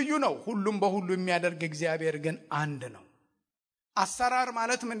ልዩ ልዩ ነው። ሁሉም በሁሉ የሚያደርግ እግዚአብሔር ግን አንድ ነው። አሰራር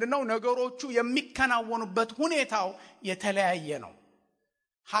ማለት ምንድነው? ነገሮቹ የሚከናወኑበት ሁኔታው የተለያየ ነው።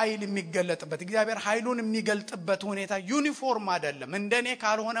 ኃይል የሚገለጥበት እግዚአብሔር ኃይሉን የሚገልጥበት ሁኔታ ዩኒፎርም አይደለም። እንደኔ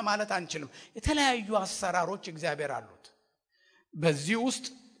ካልሆነ ማለት አንችልም። የተለያዩ አሰራሮች እግዚአብሔር አሉት። በዚህ ውስጥ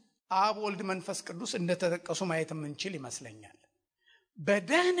አብ፣ ወልድ፣ መንፈስ ቅዱስ እንደተጠቀሱ ማየት የምንችል ይመስለኛል።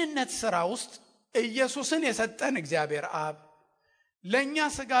 በደህንነት ሥራ ውስጥ ኢየሱስን የሰጠን እግዚአብሔር አብ፣ ለኛ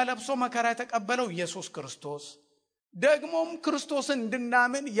ሥጋ ለብሶ መከራ የተቀበለው ኢየሱስ ክርስቶስ፣ ደግሞም ክርስቶስን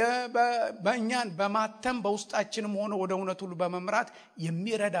እንድናምን በእኛን በማተም በውስጣችንም ሆነ ወደ እውነት ሁሉ በመምራት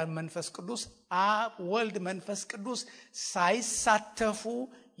የሚረዳን መንፈስ ቅዱስ አብ፣ ወልድ፣ መንፈስ ቅዱስ ሳይሳተፉ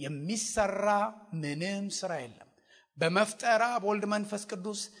የሚሰራ ምንም ሥራ የለም። በመፍጠር አብ፣ ወልድ፣ መንፈስ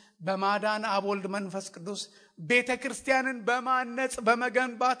ቅዱስ፣ በማዳን አብ፣ ወልድ፣ መንፈስ ቅዱስ፣ ቤተ ክርስቲያንን በማነጽ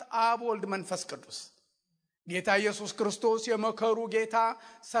በመገንባት አብ፣ ወልድ፣ መንፈስ ቅዱስ። ጌታ ኢየሱስ ክርስቶስ የመከሩ ጌታ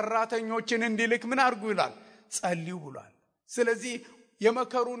ሰራተኞችን እንዲልክ ምን አድርጉ ይላል? ጸልዩ ብሏል። ስለዚህ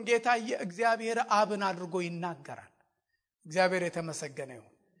የመከሩን ጌታ እግዚአብሔር አብን አድርጎ ይናገራል። እግዚአብሔር የተመሰገነ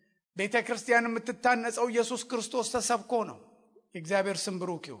ይሁን። ቤተ ክርስቲያን የምትታነጸው ኢየሱስ ክርስቶስ ተሰብኮ ነው። የእግዚአብሔር ስም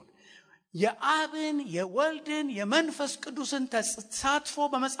ብሩክ ይሁን። የአብን የወልድን የመንፈስ ቅዱስን ተሳትፎ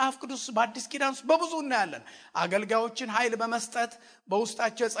በመጽሐፍ ቅዱስ በአዲስ ኪዳን ውስጥ በብዙ እናያለን። አገልጋዮችን ኃይል በመስጠት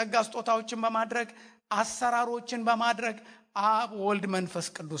በውስጣቸው የጸጋ ስጦታዎችን በማድረግ አሰራሮችን በማድረግ አብ፣ ወልድ፣ መንፈስ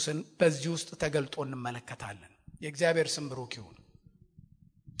ቅዱስን በዚህ ውስጥ ተገልጦ እንመለከታለን። የእግዚአብሔር ስም ብሩክ ይሁን።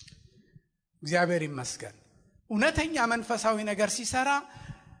 እግዚአብሔር ይመስገን። እውነተኛ መንፈሳዊ ነገር ሲሰራ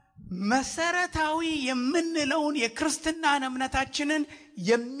መሰረታዊ የምንለውን የክርስትናን እምነታችንን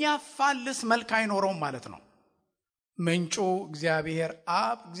የሚያፋልስ መልክ አይኖረውም ማለት ነው። ምንጩ እግዚአብሔር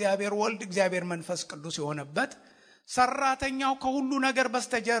አብ፣ እግዚአብሔር ወልድ፣ እግዚአብሔር መንፈስ ቅዱስ የሆነበት ሰራተኛው ከሁሉ ነገር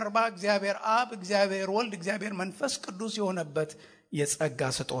በስተጀርባ እግዚአብሔር አብ፣ እግዚአብሔር ወልድ፣ እግዚአብሔር መንፈስ ቅዱስ የሆነበት የጸጋ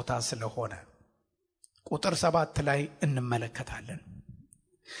ስጦታ ስለሆነ ቁጥር 7 ላይ እንመለከታለን።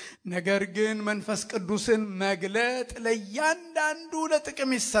 ነገር ግን መንፈስ ቅዱስን መግለጥ ለእያንዳንዱ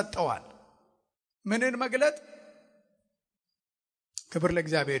ለጥቅም ይሰጠዋል። ምንን መግለጥ? ክብር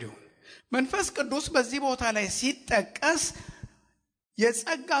ለእግዚአብሔር ይሁን። መንፈስ ቅዱስ በዚህ ቦታ ላይ ሲጠቀስ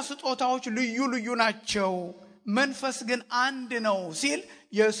የጸጋ ስጦታዎች ልዩ ልዩ ናቸው፣ መንፈስ ግን አንድ ነው ሲል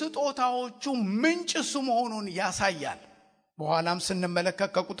የስጦታዎቹ ምንጭ እሱ መሆኑን ያሳያል። በኋላም ስንመለከት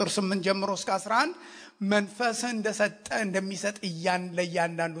ከቁጥር 8 ጀምሮ እስከ 11 መንፈስ እንደሰጠ እንደሚሰጥ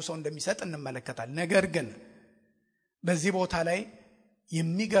ለእያንዳንዱ ሰው እንደሚሰጥ እንመለከታለን። ነገር ግን በዚህ ቦታ ላይ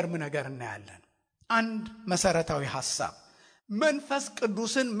የሚገርም ነገር እናያለን። አንድ መሰረታዊ ሐሳብ፣ መንፈስ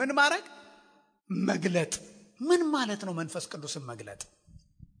ቅዱስን ምን ማድረግ? መግለጥ። ምን ማለት ነው መንፈስ ቅዱስን መግለጥ?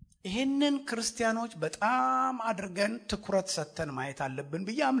 ይህንን ክርስቲያኖች በጣም አድርገን ትኩረት ሰጥተን ማየት አለብን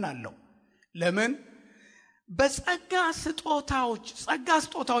ብዬ አምናለሁ። ለምን? በጸጋ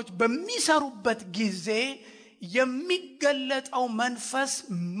ስጦታዎች በሚሰሩበት ጊዜ የሚገለጠው መንፈስ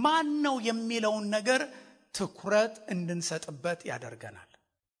ማን ነው የሚለውን ነገር ትኩረት እንድንሰጥበት ያደርገናል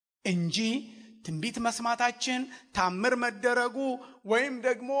እንጂ ትንቢት መስማታችን፣ ታምር መደረጉ ወይም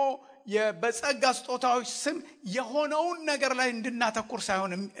ደግሞ በጸጋ ስጦታዎች ስም የሆነውን ነገር ላይ እንድናተኩር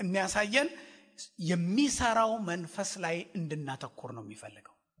ሳይሆን የሚያሳየን የሚሰራው መንፈስ ላይ እንድናተኩር ነው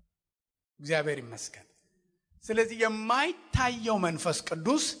የሚፈልገው። እግዚአብሔር ይመስገን። ስለዚህ የማይታየው መንፈስ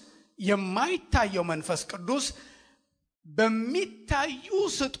ቅዱስ በሚታዩ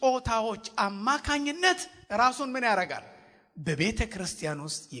ስጦታዎች አማካኝነት ራሱን ምን ያደርጋል? በቤተ ክርስቲያን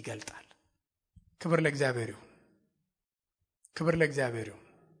ውስጥ ይገልጣል። ክብር ለእግዚአብሔር ይሁን።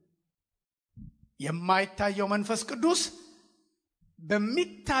 የማይታየው መንፈስ ቅዱስ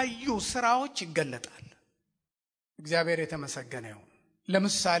በሚታዩ ስራዎች ይገለጣል። እግዚአብሔር የተመሰገነ ይሁን።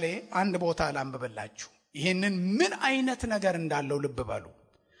 ለምሳሌ አንድ ቦታ ላንብብላችሁ። ይህንን ምን አይነት ነገር እንዳለው ልብ በሉ።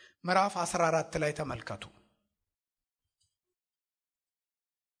 ምዕራፍ 14 ላይ ተመልከቱ።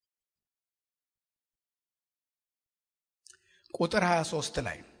 ቁጥር 23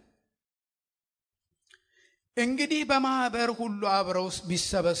 ላይ እንግዲህ በማህበር ሁሉ አብረው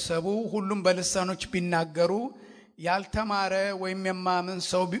ቢሰበሰቡ ሁሉም በልሳኖች ቢናገሩ ያልተማረ ወይም የማያምን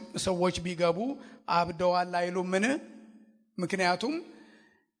ሰዎች ቢገቡ አብደዋል አይሉምን? ምክንያቱም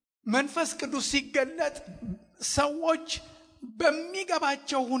መንፈስ ቅዱስ ሲገለጥ ሰዎች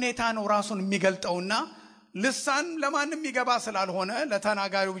በሚገባቸው ሁኔታ ነው ራሱን የሚገልጠውና ልሳን ለማንም የሚገባ ስላልሆነ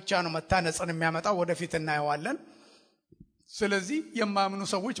ለተናጋሪው ብቻ ነው መታነጽን የሚያመጣው። ወደፊት እናየዋለን። ስለዚህ የማያምኑ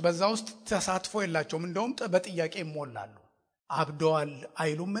ሰዎች በዛ ውስጥ ተሳትፎ የላቸውም። እንደውም በጥያቄ ይሞላሉ። አብደዋል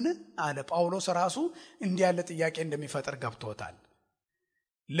አይሉምን አለ ጳውሎስ። ራሱ እንዲህ ያለ ጥያቄ እንደሚፈጥር ገብቶታል።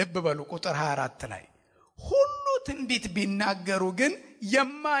 ልብ በሉ ቁጥር 24 ላይ ሁሉ ትንቢት ቢናገሩ ግን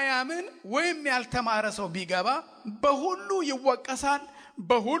የማያምን ወይም ያልተማረ ሰው ቢገባ በሁሉ ይወቀሳል፣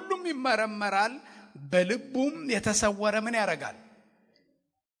 በሁሉም ይመረመራል፣ በልቡም የተሰወረ ምን ያደርጋል?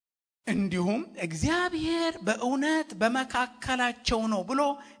 እንዲሁም እግዚአብሔር በእውነት በመካከላቸው ነው ብሎ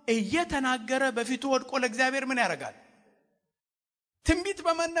እየተናገረ በፊቱ ወድቆ ለእግዚአብሔር ምን ያደርጋል? ትንቢት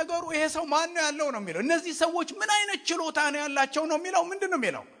በመነገሩ ይሄ ሰው ማን ነው ያለው ነው የሚለው። እነዚህ ሰዎች ምን አይነት ችሎታ ነው ያላቸው ነው የሚለው። ምንድን ነው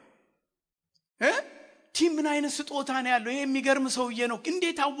የሚለው? ምን አይነት ስጦታ ነው ያለው? ይሄ የሚገርም ሰውዬ ነው።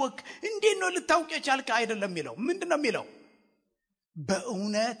 እንዴት አወቅ? እንዴት ነው ልታውቅ የቻልክ? አይደለም የሚለው። ምንድን ነው የሚለው?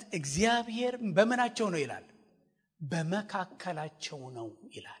 በእውነት እግዚአብሔር በመናቸው ነው ይላል። በመካከላቸው ነው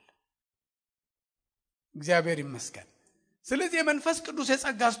ይላል። እግዚአብሔር ይመስገን። ስለዚህ የመንፈስ ቅዱስ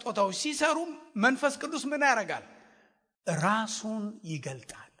የጸጋ ስጦታዎች ሲሰሩ መንፈስ ቅዱስ ምን ያደርጋል? ራሱን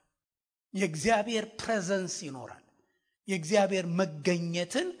ይገልጣል። የእግዚአብሔር ፕሬዘንስ ይኖራል። የእግዚአብሔር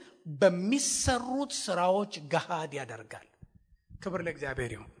መገኘትን በሚሰሩት ስራዎች ገሃድ ያደርጋል። ክብር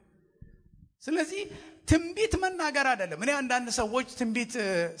ለእግዚአብሔር ይሁን። ስለዚህ ትንቢት መናገር አይደለም። እኔ አንዳንድ ሰዎች ትንቢት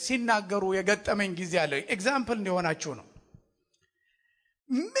ሲናገሩ የገጠመኝ ጊዜ አለ። ኤግዛምፕል እንዲሆናችሁ ነው።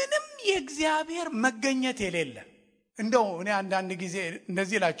 ምንም የእግዚአብሔር መገኘት የሌለ እንደው እኔ አንዳንድ ጊዜ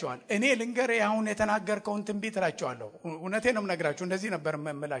እንደዚህ እላቸዋል። እኔ ልንገር አሁን የተናገርከውን ትንቢት እላቸዋለሁ። እውነቴን ነው የምነግራቸው። እንደዚህ ነበር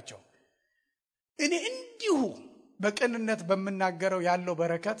የምላቸው። እኔ እንዲሁ በቅንነት በመናገረው ያለው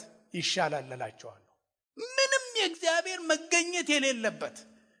በረከት ይሻላል እላቸዋለሁ። ምንም የእግዚአብሔር መገኘት የሌለበት፣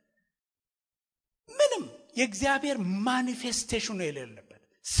 ምንም የእግዚአብሔር ማኒፌስቴሽኑ የሌለበት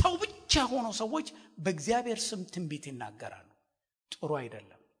ሰው ብቻ ሆኖ ሰዎች በእግዚአብሔር ስም ትንቢት ይናገራሉ። ጥሩ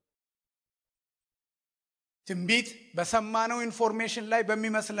አይደለም። ትንቢት በሰማነው ኢንፎርሜሽን ላይ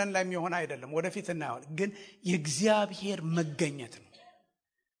በሚመስለን ላይ የሚሆን አይደለም። ወደፊት እናየዋለን። ግን የእግዚአብሔር መገኘት ነው።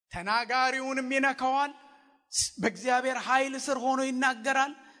 ተናጋሪውንም ይነካዋል። በእግዚአብሔር ኃይል ስር ሆኖ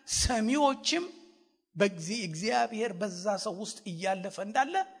ይናገራል። ሰሚዎችም እግዚአብሔር በዛ ሰው ውስጥ እያለፈ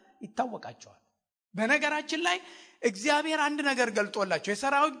እንዳለ ይታወቃቸዋል። በነገራችን ላይ እግዚአብሔር አንድ ነገር ገልጦላቸው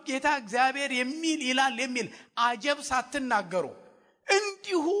የሰራዊት ጌታ እግዚአብሔር የሚል ይላል የሚል አጀብ ሳትናገሩ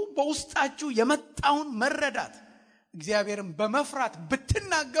እንዲሁ በውስጣችሁ የመጣውን መረዳት እግዚአብሔርን በመፍራት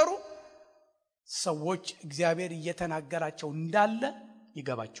ብትናገሩ ሰዎች እግዚአብሔር እየተናገራቸው እንዳለ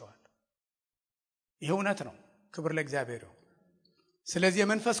ይገባቸዋል። ይህ እውነት ነው። ክብር ለእግዚአብሔር ይሁን። ስለዚህ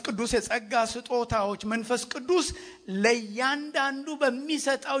የመንፈስ ቅዱስ የጸጋ ስጦታዎች መንፈስ ቅዱስ ለእያንዳንዱ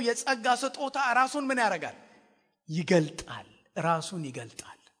በሚሰጠው የጸጋ ስጦታ ራሱን ምን ያደርጋል? ይገልጣል። ራሱን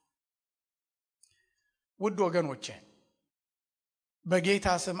ይገልጣል። ውድ ወገኖቼ በጌታ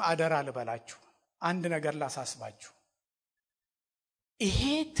ስም አደራ ልበላችሁ፣ አንድ ነገር ላሳስባችሁ። ይሄ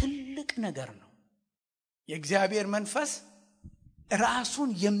ትልቅ ነገር ነው። የእግዚአብሔር መንፈስ ራሱን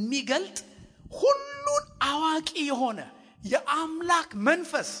የሚገልጥ ሁሉን አዋቂ የሆነ የአምላክ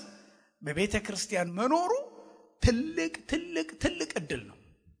መንፈስ በቤተ ክርስቲያን መኖሩ ትልቅ ትልቅ ትልቅ እድል ነው።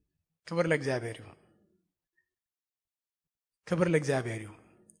 ክብር ለእግዚአብሔር ይሁን። ክብር ለእግዚአብሔር ይሁን።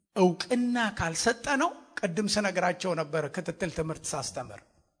 ዕውቅና ካልሰጠነው ቅድም ስነግራቸው ነበር ክትትል ትምህርት ሳስተምር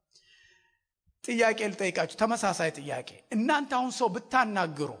ጥያቄ ልጠይቃችሁ፣ ተመሳሳይ ጥያቄ። እናንተ አሁን ሰው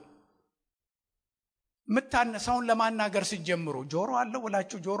ብታናግሩ ምታነሳውን ለማናገር ሲጀምሩ ጆሮ አለው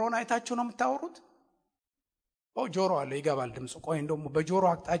ብላችሁ ጆሮን አይታችሁ ነው የምታወሩት? ጆሮ አለው ይገባል ድምፁ። ቆይ እንደውም በጆሮ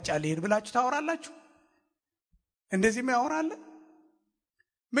አቅጣጫ ልሄድ ብላችሁ ታወራላችሁ? እንደዚህ ያወራል?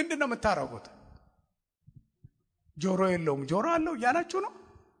 ምንድነው የምታረጉት? ጆሮ የለውም ጆሮ አለው እያላችሁ ነው?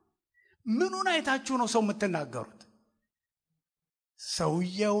 ምኑን አይታችሁ ነው ሰው የምትናገሩት?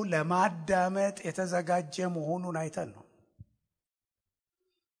 ሰውየው ለማዳመጥ የተዘጋጀ መሆኑን አይተን ነው።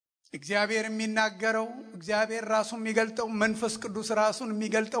 እግዚአብሔር የሚናገረው፣ እግዚአብሔር ራሱን የሚገልጠው፣ መንፈስ ቅዱስ ራሱን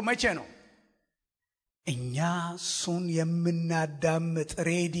የሚገልጠው መቼ ነው? እኛ እሱን የምናዳምጥ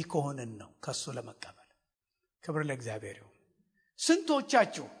ሬዲ ከሆንን ነው ከሱ ለመቀበል። ክብር ለእግዚአብሔር ይሁን።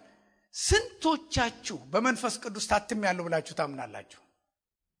 ስንቶቻችሁ በመንፈስ ቅዱስ ታትሜያለሁ ብላችሁ ታምናላችሁ?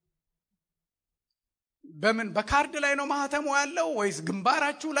 በምን በካርድ ላይ ነው ማህተሙ ያለው? ወይስ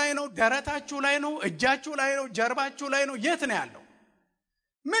ግንባራችሁ ላይ ነው? ደረታችሁ ላይ ነው? እጃችሁ ላይ ነው? ጀርባችሁ ላይ ነው? የት ነው ያለው?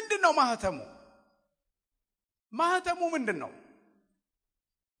 ምንድነው ማህተሙ? ማህተሙ ምንድነው?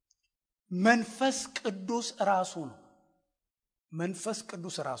 መንፈስ ቅዱስ ራሱ ነው። መንፈስ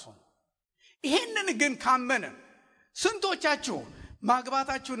ቅዱስ ራሱ ነው። ይሄንን ግን ካመነ ስንቶቻችሁ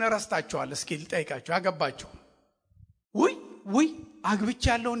ማግባታችሁን ረስታችኋል? እስኪ ልጠይቃችሁ። አገባችሁ? ውይ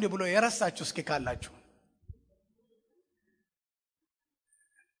አግብቻለሁ እንዴ ብሎ የረሳችሁ እስኪ ካላችሁ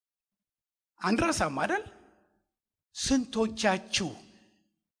አንድረሳም አይደል? ስንቶቻችሁ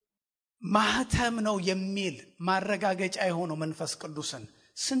ማህተም ነው የሚል ማረጋገጫ የሆነው መንፈስ ቅዱስን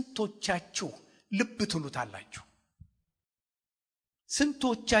ስንቶቻችሁ ልብ ትሉታላችሁ?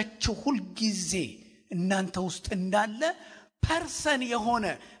 ስንቶቻችሁ ሁልጊዜ እናንተ ውስጥ እንዳለ ፐርሰን የሆነ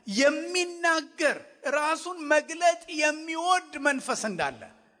የሚናገር ራሱን መግለጥ የሚወድ መንፈስ እንዳለ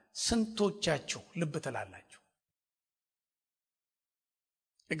ስንቶቻችሁ ልብ ትላላችሁ?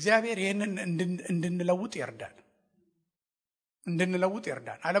 እግዚአብሔር ይህንን እንድንለውጥ ይርዳል።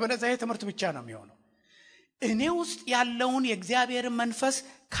 አለበለዚያ ይሄ ትምህርት ብቻ ነው የሚሆነው። እኔ ውስጥ ያለውን የእግዚአብሔርን መንፈስ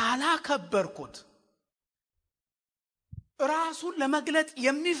ካላከበርኩት፣ ራሱን ለመግለጥ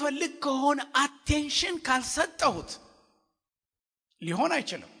የሚፈልግ ከሆነ አቴንሽን ካልሰጠሁት ሊሆን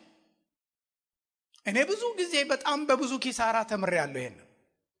አይችልም። እኔ ብዙ ጊዜ በጣም በብዙ ኪሳራ ተምሬያለሁ። ይሄን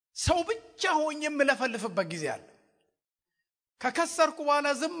ሰው ብቻ ሆኜ የምለፈልፍበት ጊዜ አለ። ከከሰርኩ በኋላ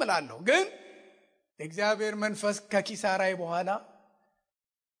ዝም እላለሁ። ግን እግዚአብሔር መንፈስ ከኪሳራይ በኋላ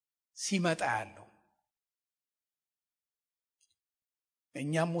ሲመጣ ያለው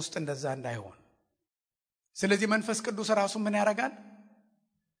እኛም ውስጥ እንደዛ እንዳይሆን። ስለዚህ መንፈስ ቅዱስ ራሱ ምን ያደርጋል?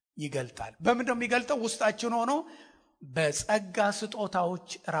 ይገልጣል። በምንድነው የሚገልጠው? ውስጣችን ሆኖ በጸጋ ስጦታዎች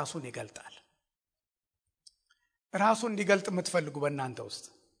ራሱን ይገልጣል። ራሱን እንዲገልጥ የምትፈልጉ በእናንተ ውስጥ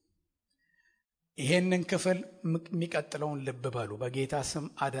ይሄንን ክፍል የሚቀጥለውን ልብ በሉ። በጌታ ስም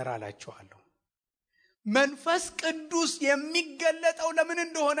አደራላችኋለሁ። መንፈስ ቅዱስ የሚገለጠው ለምን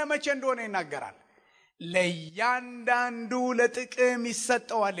እንደሆነ መቼ እንደሆነ ይናገራል። ለእያንዳንዱ ለጥቅም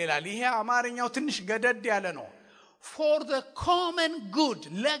ይሰጠዋል ይላል። ይሄ አማርኛው ትንሽ ገደድ ያለ ነው። for the common good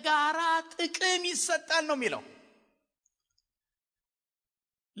ለጋራ ጥቅም ይሰጣል ነው የሚለው።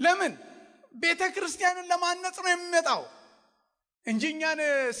 ለምን? ቤተ ክርስቲያንን ለማነጽ ነው የሚመጣው እንጂ እኛን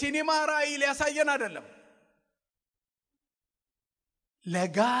ሲኒማ ራእይ ሊያሳየን አይደለም።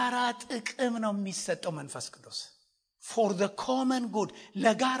 ለጋራ ጥቅም ነው የሚሰጠው መንፈስ ቅዱስ። for the common good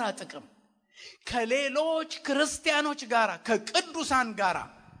ለጋራ ጥቅም ከሌሎች ክርስቲያኖች ጋር ከቅዱሳን ጋር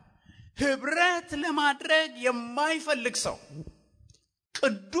ህብረት ለማድረግ የማይፈልግ ሰው፣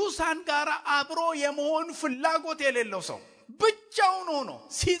 ቅዱሳን ጋር አብሮ የመሆን ፍላጎት የሌለው ሰው ብቻውን ሆኖ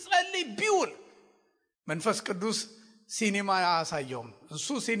ሲጸልይ ቢውል መንፈስ ቅዱስ ሲኒማ አያሳየውም። እሱ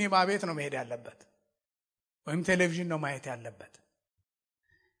ሲኒማ ቤት ነው መሄድ ያለበት ወይም ቴሌቪዥን ነው ማየት ያለበት።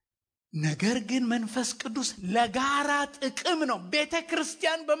 ነገር ግን መንፈስ ቅዱስ ለጋራ ጥቅም ነው። ቤተ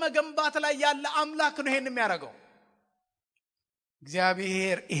ክርስቲያን በመገንባት ላይ ያለ አምላክ ነው ይሄን የሚያደርገው።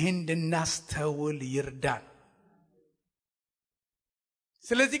 እግዚአብሔር ይሄን እንድናስተውል ይርዳን።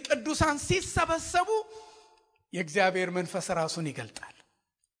 ስለዚህ ቅዱሳን ሲሰበሰቡ የእግዚአብሔር መንፈስ ራሱን ይገልጣል።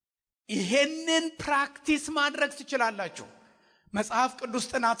 ይሄንን ፕራክቲስ ማድረግ ትችላላችሁ። መጽሐፍ ቅዱስ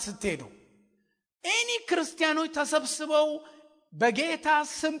ጥናት ስትሄዱ እኔ ክርስቲያኖች ተሰብስበው በጌታ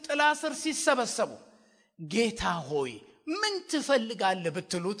ስም ጥላ ስር ሲሰበሰቡ ጌታ ሆይ ምን ትፈልጋለህ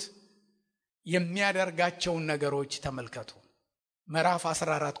ብትሉት የሚያደርጋቸውን ነገሮች ተመልከቱ። ምዕራፍ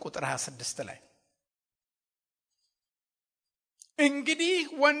 14 ቁጥር 26 ላይ እንግዲህ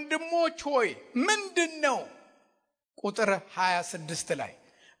ወንድሞች ሆይ ምንድነው? ቁጥር 26 ላይ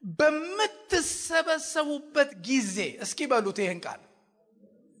በምትሰበሰቡበት ጊዜ እስኪ በሉት ይሄን ቃል።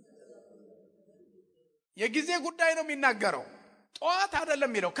 የጊዜ ጉዳይ ነው የሚናገረው። ጠዋት አይደለም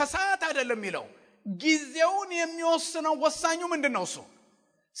የሚለው፣ ከሰዓት አይደለም የሚለው። ጊዜውን የሚወስነው ወሳኙ ምንድነው? እሱ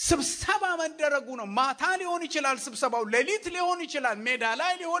ስብሰባ መደረጉ ነው። ማታ ሊሆን ይችላል ስብሰባው፣ ሌሊት ሊሆን ይችላል፣ ሜዳ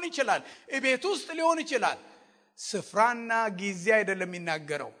ላይ ሊሆን ይችላል፣ ቤት ውስጥ ሊሆን ይችላል። ስፍራና ጊዜ አይደለም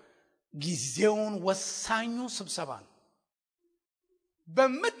የሚናገረው፣ ጊዜውን ወሳኙ ስብሰባ ነው።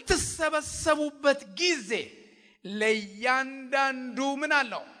 በምትሰበሰቡበት ጊዜ ለእያንዳንዱ ምን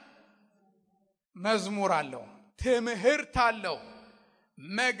አለው? መዝሙር አለው፣ ትምህርት አለው፣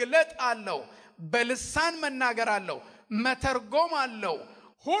 መግለጥ አለው፣ በልሳን መናገር አለው፣ መተርጎም አለው።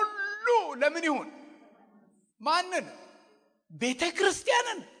 ሁሉ ለምን ይሁን? ማንን? ቤተ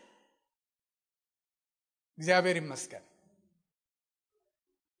ክርስቲያንን። እግዚአብሔር ይመስገን።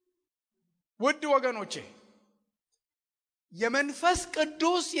 ውድ ወገኖቼ የመንፈስ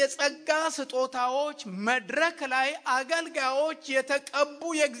ቅዱስ የጸጋ ስጦታዎች መድረክ ላይ አገልጋዮች የተቀቡ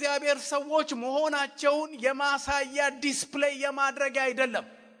የእግዚአብሔር ሰዎች መሆናቸውን የማሳያ ዲስፕሌይ የማድረጊያ አይደለም።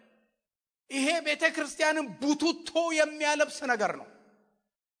 ይሄ ቤተ ክርስቲያንን ቡቱቶ የሚያለብስ ነገር ነው።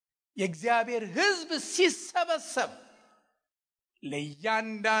 የእግዚአብሔር ሕዝብ ሲሰበሰብ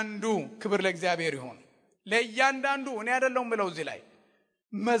ለእያንዳንዱ ክብር ለእግዚአብሔር ይሁን። ለእያንዳንዱ እኔ አይደለሁም ብለው እዚህ ላይ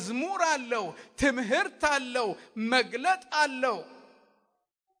መዝሙር አለው፣ ትምህርት አለው፣ መግለጥ አለው፣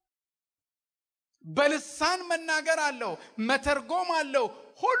 በልሳን መናገር አለው፣ መተርጎም አለው።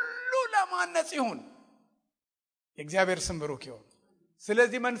 ሁሉ ለማነጽ ይሁን። የእግዚአብሔር ስም ብሩክ ይሁን።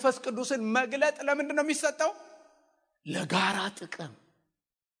 ስለዚህ መንፈስ ቅዱስን መግለጥ ለምንድን ነው የሚሰጠው? ለጋራ ጥቅም።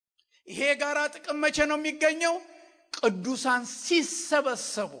 ይሄ ጋራ ጥቅም መቼ ነው የሚገኘው? ቅዱሳን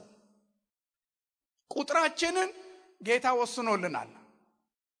ሲሰበሰቡ። ቁጥራችንን ጌታ ወስኖልናል።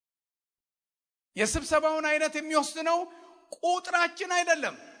 የስብሰባውን አይነት የሚወስነው ቁጥራችን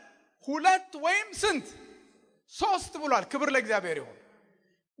አይደለም። 2 ወይም ስንት? 3 ብሏል። ክብር ለእግዚአብሔር ይሁን።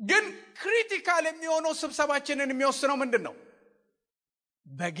 ግን ክሪቲካል የሚሆነው ስብሰባችንን የሚወስነው ምንድን ነው?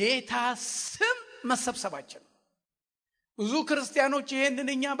 በጌታ ስም መሰብሰባችን። ብዙ ክርስቲያኖች ይሄንን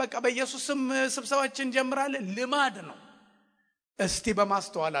እኛ በቃ በኢየሱስ ስም ስብሰባችን እንጀምራለን ልማድ ነው። እስቲ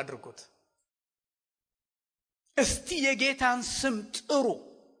በማስተዋል አድርጉት። እስቲ የጌታን ስም ጥሩ።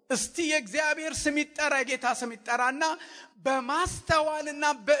 እስቲ የእግዚአብሔር ስም ይጠራ፣ የጌታ ስም ይጠራና በማስተዋልና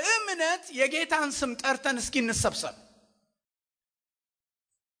በእምነት የጌታን ስም ጠርተን እስኪ እንሰብሰብ።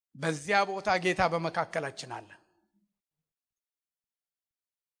 በዚያ ቦታ ጌታ በመካከላችን አለ።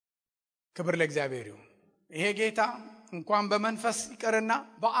 ክብር ለእግዚአብሔር ይሁን። ይሄ ጌታ እንኳን በመንፈስ ይቀርና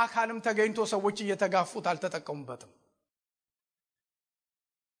በአካልም ተገኝቶ ሰዎች እየተጋፉት አልተጠቀሙበትም።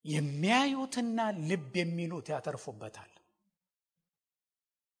 የሚያዩትና ልብ የሚሉት ያተርፉበታል።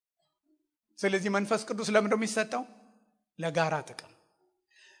 ስለዚህ መንፈስ ቅዱስ ለምንድን ነው የሚሰጠው? ለጋራ ጥቅም።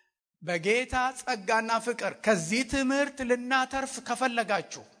 በጌታ ጸጋና ፍቅር ከዚህ ትምህርት ልናተርፍ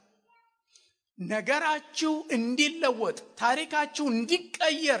ከፈለጋችሁ፣ ነገራችሁ እንዲለወጥ፣ ታሪካችሁ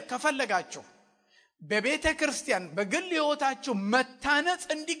እንዲቀየር ከፈለጋችሁ፣ በቤተ ክርስቲያን በግል ሕይወታችሁ መታነጽ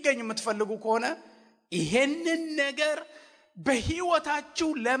እንዲገኝ የምትፈልጉ ከሆነ ይሄንን ነገር በሕይወታችሁ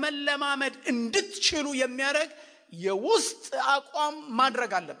ለመለማመድ እንድትችሉ የሚያደርግ የውስጥ አቋም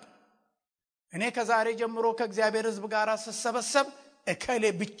ማድረግ አለብን። እኔ ከዛሬ ጀምሮ ከእግዚአብሔር ሕዝብ ጋር ስሰበሰብ እከሌ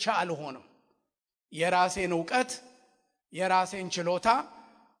ብቻ አልሆንም። የራሴን ዕውቀት፣ የራሴን ችሎታ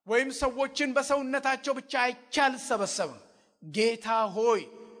ወይም ሰዎችን በሰውነታቸው ብቻ አይቻልሰበሰብም። ጌታ ሆይ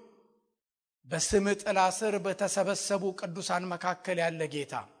በስም ጥላ ስር በተሰበሰቡ ቅዱሳን መካከል ያለ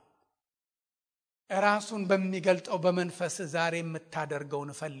ጌታ ራሱን በሚገልጠው በመንፈስ ዛሬ የምታደርገውን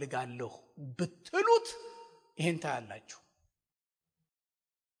እፈልጋለሁ ብትሉት ይሄን ታያላችሁ።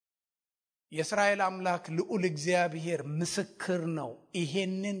 የእስራኤል አምላክ ልዑል እግዚአብሔር ምስክር ነው።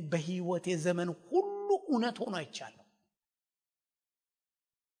 ይሄንን በሕይወቴ ዘመን ሁሉ እውነት ሆኖ አይቻለሁ።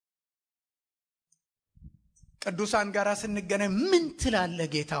 ቅዱሳን ጋር ስንገናኝ ምን ትላለህ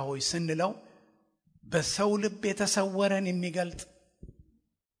ጌታ ሆይ ስንለው በሰው ልብ የተሰወረን የሚገልጥ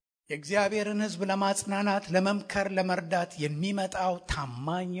የእግዚአብሔርን ሕዝብ ለማጽናናት፣ ለመምከር፣ ለመርዳት የሚመጣው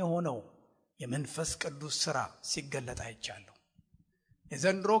ታማኝ የሆነው የመንፈስ ቅዱስ ሥራ ሲገለጥ አይቻለሁ።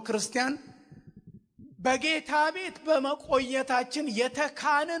 የዘንድሮ ክርስቲያን በጌታ ቤት በመቆየታችን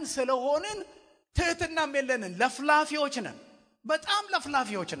የተካንን ስለሆንን ትህትናም የለንን፣ ለፍላፊዎች ነን። በጣም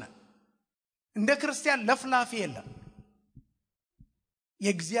ለፍላፊዎች ነን። እንደ ክርስቲያን ለፍላፊ የለም።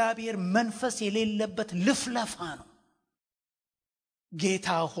 የእግዚአብሔር መንፈስ የሌለበት ልፍለፋ ነው። ጌታ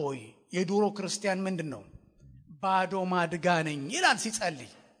ሆይ የድሮ ክርስቲያን ምንድን ነው? ባዶ ማድጋ ነኝ ይላል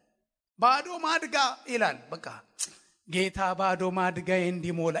ሲጸልይ። ባዶ ማድጋ ይላል። በቃ ጌታ ባዶ ማድጋዬ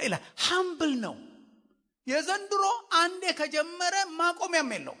እንዲሞላ ይላል። ሃምብል ነው። የዘንድሮ አንዴ ከጀመረ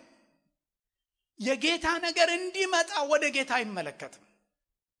ማቆሚያም የለው። የጌታ ነገር እንዲመጣ ወደ ጌታ አይመለከትም።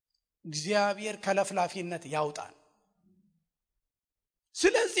 እግዚአብሔር ከለፍላፊነት ያውጣል።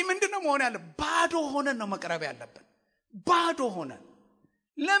 ስለዚህ ምንድነው መሆን ያለ? ባዶ ሆነን ነው መቅረብ ያለብን። ባዶ ሆነን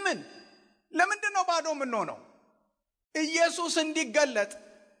ለምንድነው ባዶ የምንሆነው? ኢየሱስ እንዲገለጥ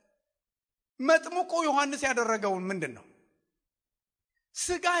መጥምቁ ዮሐንስ ያደረገውን ምንድነው?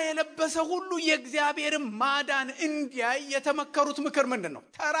 ስጋ የለበሰ ሁሉ የእግዚአብሔርን ማዳን እንዲያይ የተመከሩት ምክር ምንድነው?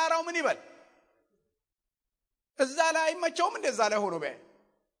 ተራራው ምን ይበል? እዛ ላይ አይመቸውም? እንደዛ ላይ ሆኖ ቢያይ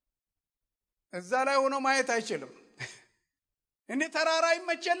እዛ ላይ ሆኖ ማየት አይችልም። እንዴ ተራራ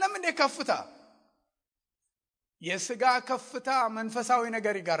ይመቸለም? እንዴ ከፍታ፣ የስጋ ከፍታ መንፈሳዊ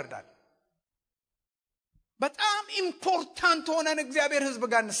ነገር ይጋርዳል። በጣም ኢምፖርታንት ሆነን እግዚአብሔር ሕዝብ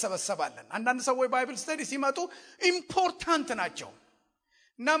ጋር እንሰበሰባለን። አንዳንድ ሰዎች ባይብል ስተዲ ሲመጡ ኢምፖርታንት ናቸው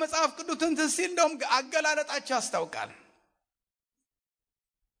እና መጽሐፍ ቅዱስን ሲል እንደውም አገላለጣቸው ያስታውቃል።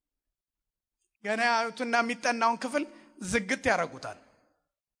 ገና ያዩትና የሚጠናውን ክፍል ዝግት ያደርጉታል።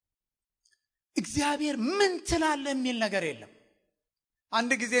 እግዚአብሔር ምን ትላለህ የሚል ነገር የለም።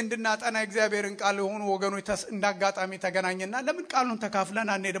 አንድ ጊዜ እንድናጠና እግዚአብሔርን ቃል የሆኑ ወገኖች እንዳጋጣሚ ተገናኘና ለምን ቃሉን ተካፍለን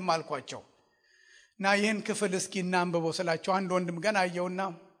አንሄድም አልኳቸው። እና ይህን ክፍል እስኪ እናንብበው ስላቸው አንድ ወንድም ገና አየውና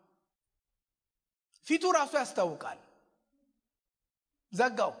ፊቱ ራሱ ያስታውቃል።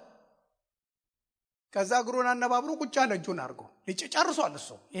 ዘጋው። ከዛ እግሩን አነባብሮ ቁጭ አለ። እጁን አድርጎ ጨርሷል። እሱ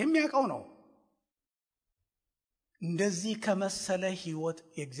የሚያውቀው ነው። እንደዚህ ከመሰለ ህይወት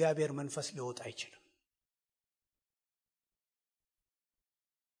የእግዚአብሔር መንፈስ ሊወጣ አይችልም።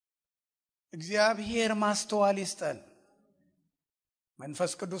 እግዚአብሔር ማስተዋል ይስጠን።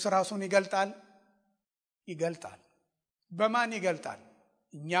 መንፈስ ቅዱስ ራሱን ይገልጣል። በማን ይገልጣል?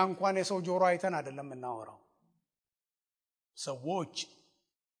 እኛ እንኳን የሰው ጆሮ አይተን አይደለም እናወራው። ሰዎች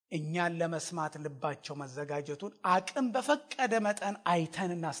እኛን ለመስማት ልባቸው መዘጋጀቱን አቅም በፈቀደ መጠን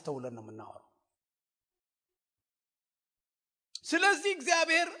አይተን እናስተውለን ነው የምናወራው። ስለዚህ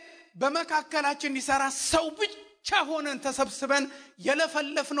እግዚአብሔር በመካከላችን ሊሰራ ሰው ብቻ ሆነን ተሰብስበን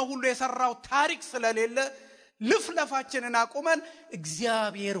የለፈለፍነው ሁሉ የሰራው ታሪክ ስለሌለ ልፍለፋችንን አቁመን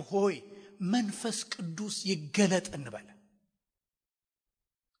እግዚአብሔር ሆይ መንፈስ ቅዱስ ይገለጥ እንበል።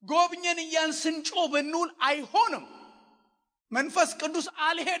 ጎብኘን እያን ስንጮህ ብንውል አይሆንም። መንፈስ ቅዱስ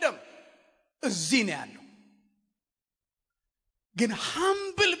አልሄደም፣ እዚህ ነው ያለው። ግን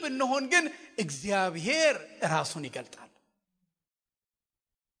ሃምብል ብንሆን ግን እግዚአብሔር ራሱን ይገልጣል።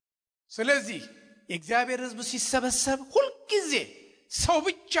 ስለዚህ የእግዚአብሔር ሕዝብ ሲሰበሰብ ሁልጊዜ ሰው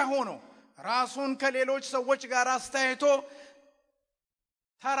ብቻ ሆኖ ራሱን ከሌሎች ሰዎች ጋር አስተያይቶ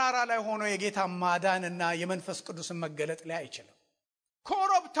ተራራ ላይ ሆኖ የጌታ ማዳንና የመንፈስ ቅዱስን መገለጥ ላይ አይችልም።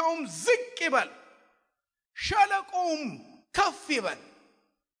 ኮረብታውም ዝቅ ይበል፣ ሸለቆውም ከፍ ይበል፣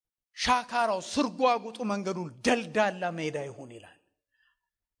 ሻካራው ስርጓጉጡ መንገዱ ደልዳላ ሜዳ ይሁን ይላል።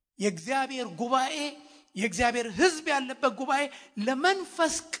 የእግዚአብሔር ጉባኤ፣ የእግዚአብሔር ሕዝብ ያለበት ጉባኤ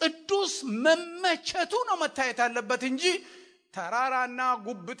ለመንፈስ ቅዱስ መመቸቱ ነው መታየት ያለበት እንጂ ተራራና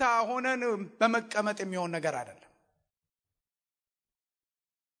ጉብታ ሆነን በመቀመጥ የሚሆን ነገር አይደለም።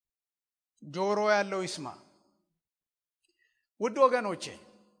 ጆሮ ያለው ይስማ። ውድ ወገኖቼ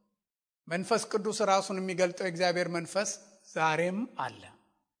መንፈስ ቅዱስ ራሱን የሚገልጠው የእግዚአብሔር መንፈስ ዛሬም አለ።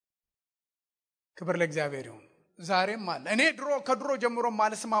 ክብር ለእግዚአብሔር ይሁን። ዛሬም አለ። እኔ ከድሮ ጀምሮ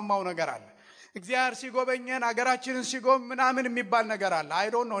ማልስማማው ነገር አለ። እግዚአብሔር ሲጎበኘን አገራችንን ሲጎበኝ ምናምን የሚባል ነገር አለ። አይ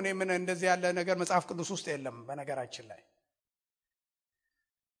ዶንት ኖ እኔ ምን እንደዚህ ያለ ነገር መጽሐፍ ቅዱስ ውስጥ የለም። በነገራችን ላይ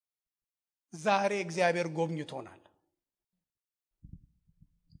ዛሬ እግዚአብሔር ጎብኝቶናል።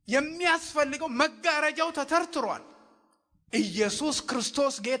 የሚያስፈልገው መጋረጃው ተተርትሯል። ኢየሱስ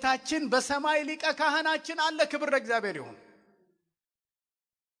ክርስቶስ ጌታችን በሰማይ ሊቀ ካህናችን አለ። ክብር ለእግዚአብሔር ይሁን።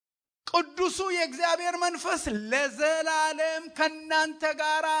 ቅዱሱ የእግዚአብሔር መንፈስ ለዘላለም ከናንተ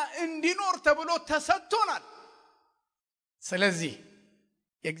ጋር እንዲኖር ተብሎ ተሰጥቶናል። ስለዚህ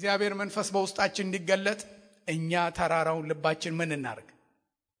የእግዚአብሔር መንፈስ በውስጣችን እንዲገለጥ እኛ ተራራውን ልባችን ምን እናርግ?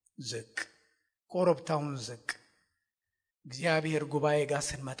 ዝቅ፣ ኮረብታውን ዝቅ። እግዚአብሔር ጉባኤ ጋር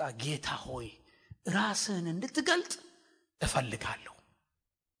ስንመጣ ጌታ ሆይ ራስህን እንድትገልጥ እፈልጋለሁ፣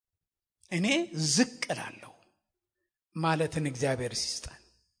 እኔ ዝቅ እላለሁ ማለትን እግዚአብሔር ሲስጠን።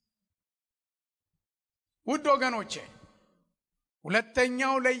 ውድ ወገኖቼ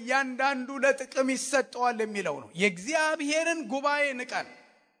ሁለተኛው ለእያንዳንዱ ለጥቅም ይሰጠዋል የሚለው ነው። የእግዚአብሔርን ጉባኤ ንቀን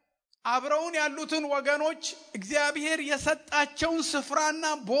አብረውን ያሉትን ወገኖች እግዚአብሔር የሰጣቸውን ስፍራና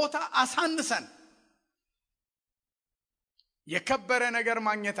ቦታ አሳንሰን የከበረ ነገር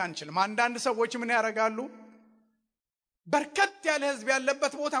ማግኘት አንችልም። አንዳንድ ሰዎች ምን ያደርጋሉ? በርከት ያለ ሕዝብ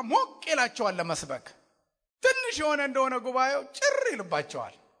ያለበት ቦታ ሞቅ ይላቸዋል ለመስበክ። ትንሽ የሆነ እንደሆነ ጉባኤው ጭር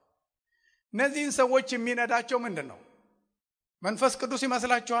ይልባቸዋል። እነዚህን ሰዎች የሚነዳቸው ምንድን ነው? መንፈስ ቅዱስ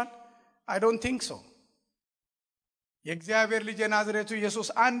ይመስላችኋል? I don't think so። የእግዚአብሔር ልጅ የናዝሬቱ ኢየሱስ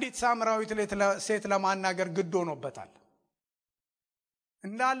አንዲት ሳምራዊት ሴት ለማናገር ግድ ሆኖበታል።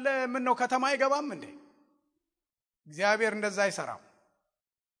 እንዳለ ምን ነው ከተማ አይገባም እንዴ? እግዚአብሔር እንደዛ አይሰራም።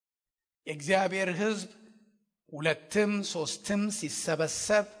 የእግዚአብሔር ሕዝብ 2ም 3ም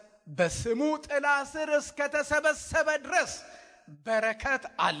ሲሰበሰብ በስሙ ጥላ ስር እስከተሰበሰበ ድረስ በረከት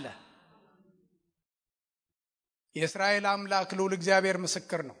አለ። የእስራኤል አምላክ ልዑል እግዚአብሔር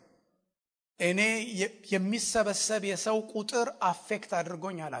ምስክር ነው። እኔ የሚሰበሰብ የሰው ቁጥር አፌክት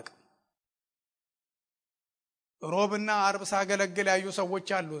አድርጎኝ አላውቅም። ሮብና አርብ ሳገለግል ያዩ ሰዎች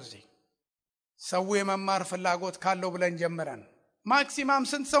አሉ። እዚህ ሰው የመማር ፍላጎት ካለው ብለን ጀምረን ማክሲማም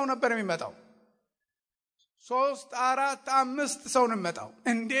ስንት ሰው ነበር የሚመጣው? 3 4 5 ሰው ነው የሚመጣው።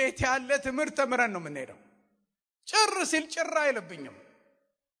 እንዴት ያለ ትምህርት ተምረን ነው የምንሄደው? ጭር ሲል ጭር አይልብኝም።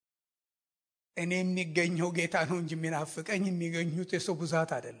 እኔ የሚገኘው ጌታ ነው እንጂ የሚናፍቀኝ የሚገኙት የሰው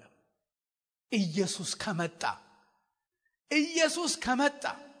ብዛት አይደለም። ኢየሱስ ከመጣ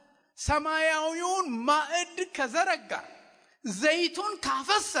ሰማያዊውን ማዕድ ከዘረጋ ዘይቱን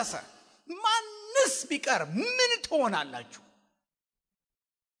ካፈሰሰ ማንስ ቢቀር ምን ትሆናላችሁ?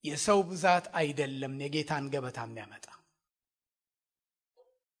 የሰው ብዛት አይደለም የጌታን ገበታ የሚያመጣ።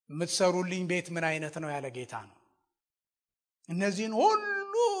 የምትሰሩልኝ ቤት ምን አይነት ነው ያለ ጌታ ነው። እነዚህን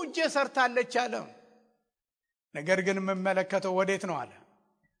ሁሉ እጄ ሰርታለች አለ። ነገር ግን የምመለከተው ወዴት ነው አለ?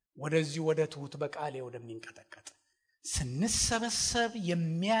 ወደዚህ ወደ ትሁት በቃሌ ወደሚንቀጠቀጥ። ስንሰበሰብ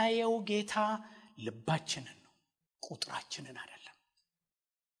የሚያየው ጌታ ልባችንን ነው፣ ቁጥራችንን አይደለም።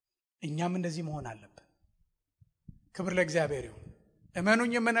 እኛም እንደዚህ መሆን አለብን። ክብር ለእግዚአብሔር ይሁን።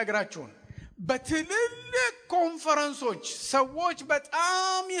 እመኑኝ የምነግራችሁን በትልልቅ ኮንፈረንሶች ሰዎች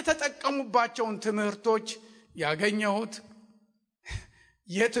በጣም የተጠቀሙባቸውን ትምህርቶች ያገኘሁት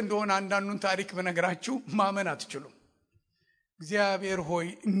የት እንደሆነ አንዳንዱን ታሪክ ብነግራችሁ ማመን አትችሉም። እግዚአብሔር ሆይ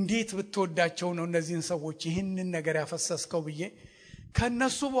እንዴት ብትወዳቸው ነው እነዚህን ሰዎች ይህንን ነገር ያፈሰስከው ብዬ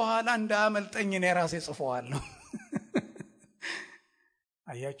ከነሱ በኋላ እንዳያመልጠኝ እኔ ራሴ ጽፈዋለሁ።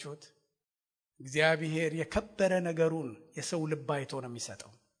 አያችሁት? እግዚአብሔር የከበረ ነገሩን የሰው ልብ አይቶ ነው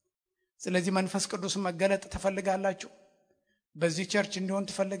የሚሰጠው። ስለዚህ መንፈስ ቅዱስ መገለጥ ትፈልጋላችሁ? በዚህ ቸርች እንዲሆን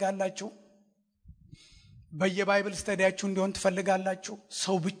ትፈልጋላችሁ? በየባይብል ስተዲያችሁ እንዲሆን ትፈልጋላችሁ?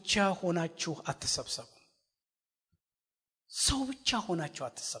 ሰው ብቻ ሆናችሁ አትሰብሰቡ። ሰው ብቻ ሆናችሁ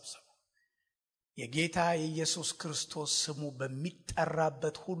አትሰብሰቡ። የጌታ የኢየሱስ ክርስቶስ ስሙ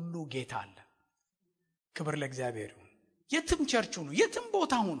በሚጠራበት ሁሉ ጌታ አለ። ክብር ለእግዚአብሔር ይሁን። የትም ቸርች ሁኑ፣ የትም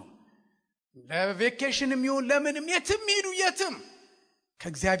ቦታ ሁኑ፣ ለቬኬሽንም ይሁን ለምንም የትም ሄዱ፣ የትም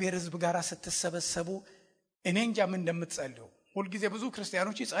ከእግዚአብሔር ሕዝብ ጋር ስትሰበሰቡ እኔ እንጃ ምን እንደምትጸልዩ። ሁልጊዜ ብዙ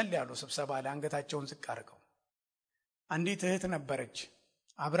ክርስቲያኖች ይጸልያሉ ስብሰባ ላይ አንገታቸውን ዝቅ አድርገው። አንዲት እህት ነበረች፣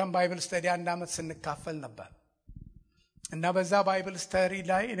 አብረን ባይብል ስተዲ 1 ዓመት ስንካፈል ነበር እና በዛ ባይብል ስተዲ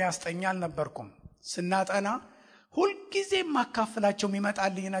ላይ እኔ አስጠኛ አልነበርኩም። ስናጠና ሁልጊዜ ማካፈላቸው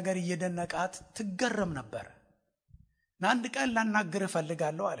የሚመጣልኝ ነገር እየደነቃት ትገረም ነበር። አንድ ቀን ላናግር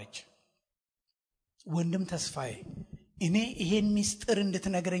እፈልጋለሁ አለች። ወንድም ተስፋዬ እኔ ይሄን ሚስጥር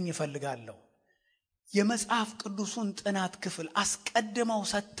እንድትነግረኝ እፈልጋለሁ። የመጽሐፍ ቅዱሱን ጥናት ክፍል አስቀድመው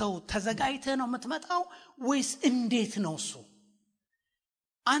ሰጥተው ተዘጋጅተህ ነው የምትመጣው ወይስ እንዴት ነው እሱ?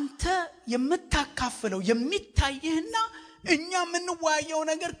 አንተ የምታካፍለው የሚታይህና እኛ የምንወያየው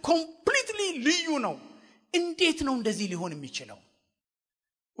ነገር ኮምፕሊትሊ ልዩ ነው። እንዴት ነው እንደዚህ ሊሆን የሚችለው?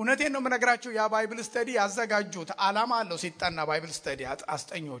 እውነቴን ነው የምነግራችሁ። ያ ባይብል ስተዲ ያዘጋጁት ዓላማ አለው። ሲጠና ባይብል ስተዲ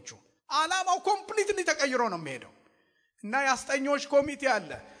አስጠኞቹ ዓላማው ኮምፕሊትሊ ተቀይሮ ነው የሚሄደው እና የአስጠኞች ኮሚቴ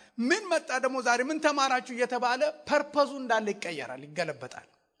አለ። ምን መጣ ደግሞ ዛሬ ምን ተማራችሁ እየተባለ ፐርፐዙ እንዳለ ይቀየራል፣ ይገለበጣል።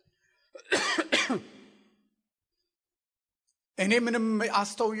 እኔ ምንም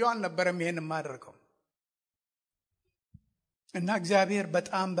አስተውየው አልነበረም ይሄን ማድረገው እና እግዚአብሔር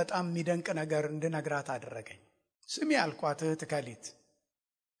በጣም በጣም የሚደንቅ ነገር እንድነግራት አደረገኝ። ስሚ ያልኳት እህት ከሊት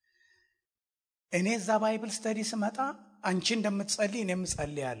እኔ እዛ ባይብል ስተዲ ስመጣ አንቺ እንደምትጸልይ እኔም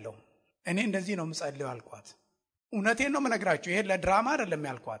ጸልያለሁ። እኔ እንደዚህ ነው የምጸልየው አልኳት። እውነቴን ነው የምነግራችሁ፣ ይሄ ለድራማ አይደለም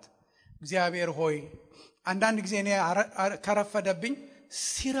ያልኳት። እግዚአብሔር ሆይ አንዳንድ ጊዜ እኔ ከረፈደብኝ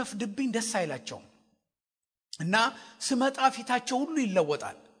ሲረፍድብኝ ደስ አይላቸውም እና ስመጣ ፊታቸው ሁሉ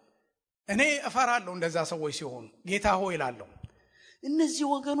ይለወጣል። እኔ እፈራለሁ እንደዛ ሰዎች ሲሆኑ። ጌታ ሆይ እላለሁ እነዚህ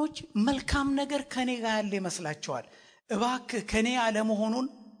ወገኖች መልካም ነገር ከኔ ጋር ያለ ይመስላቸዋል። እባክህ ከኔ ያለ መሆኑን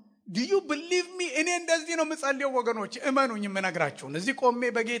do you believe me? እኔ እንደዚህ ነው የምጸልየው ወገኖች፣ እመኑኝ የምነግራችሁን። እዚህ ቆሜ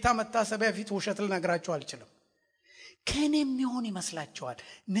በጌታ መታሰቢያ ፊት ውሸት ልነግራችሁ አልችልም። ከኔ የሚሆን ይመስላቸዋል።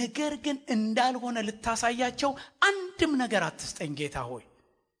 ነገር ግን እንዳልሆነ ልታሳያቸው አንድም ነገር አትስጠኝ ጌታ ሆይ።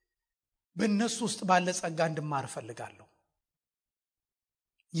 በእነሱ ውስጥ ባለ ጸጋ እንድማር እፈልጋለሁ።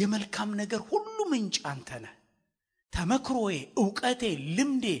 የመልካም ነገር ሁሉ ምንጭ አንተ ነህ። ተመክሮዬ፣ ዕውቀቴ፣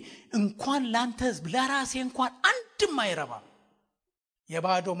 ልምዴ እንኳን ላንተ ሕዝብ ለራሴ እንኳን አንድም አይረባም።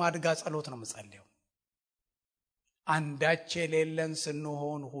 የባዶ ማድጋ ጸሎት ነው የምጸልየው። አንዳች የሌለን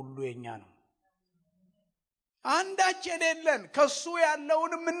ስንሆን ሁሉ የኛ ነው። አንዳች የሌለን ከሱ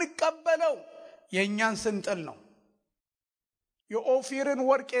ያለውን የምንቀበለው የኛን ስንጥል ነው። የኦፊርን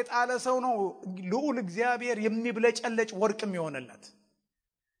ወርቅ የጣለ ሰው ነው ልዑል እግዚአብሔር የሚብለጨለጭ ወርቅ የሚሆንለት።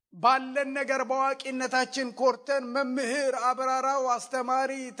 ባለን ነገር በዋቂነታችን ኮርተን መምህር፣ አብራራው፣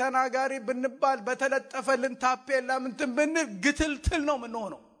 አስተማሪ፣ ተናጋሪ ብንባል በተለጠፈልን ታፔላ ምንትን ብንል ግትልትል ነው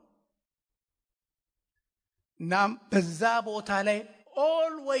የምንሆነው። እናም በዛ ቦታ ላይ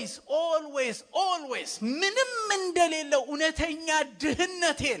ኦልዌይስ ምንም እንደሌለው እውነተኛ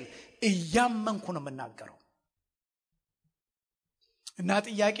ድህነቴን እያመንኩ ነው የምናገረው። እና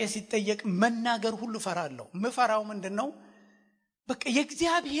ጥያቄ ሲጠየቅ መናገር ሁሉ ፈራለሁ። ምፈራው ምንድነው? በቃ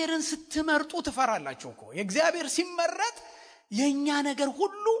የእግዚአብሔርን ስትመርጡ ትፈራላችሁ እኮ። የእግዚአብሔር ሲመረጥ የኛ ነገር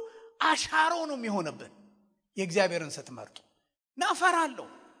ሁሉ አሻሮ ነው የሚሆንብን የእግዚአብሔርን ስትመርጡ። እና ፈራለሁ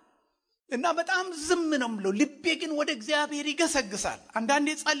እና በጣም ዝም ነው የምለው። ልቤ ግን ወደ እግዚአብሔር ይገሰግሳል። አንዳንዴ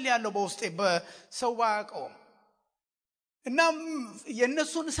ጸልያለሁ በውስጤ በሰው ባያውቀው እና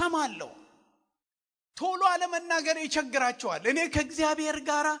የነሱን እሰማለሁ። ቶሎ አለመናገር ይቸግራቸዋል። እኔ ከእግዚአብሔር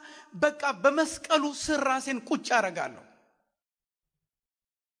ጋር በቃ በመስቀሉ ስር ራሴን ቁጭ አደርጋለሁ።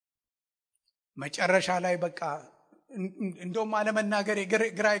 መጨረሻ ላይ በቃ እንደውም አለመናገር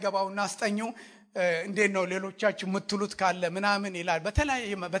ግራ ይገባውና አስጠኙ እንዴት ነው ሌሎቻችሁ የምትሉት ካለ ምናምን ይላል።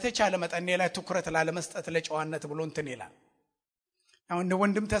 በተቻለ መጠን ላይ ትኩረት ላለመስጠት ለጨዋነት ብሎ እንትን ይላል። አሁን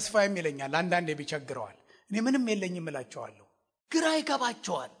ወንድም ተስፋዬም ይለኛል አንዳንዴ ቢቸግረዋል። እኔ ምንም የለኝም እላቸዋለሁ። ግራ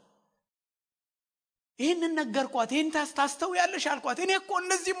ይገባቸዋል። ይሄንን ነገርኳት። ይሄን ታስተውያለሽ አልኳት። እኔ እኮ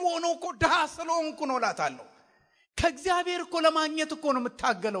እንደዚህ ሆኖ እኮ ድሃ ስለሆንኩ ነው እላታለሁ። ከእግዚአብሔር እኮ ለማግኘት እኮ ነው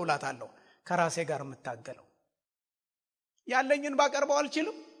የምታገለው እላታለሁ። ከራሴ ጋር የምታገለው ያለኝን ባቀርበው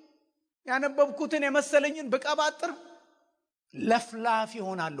አልችልም። ያነበብኩትን የመሰለኝን ብቀባጥር ለፍላፊ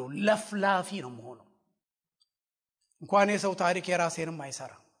ሆናለሁ። ለፍላፊ ነው የምሆነው። እንኳን የሰው ታሪክ የራሴንም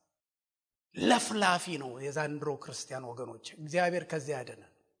አይሰራ ለፍላፊ ነው የዛንድሮ ክርስቲያን ወገኖች። እግዚአብሔር ከዚህ ያደነ።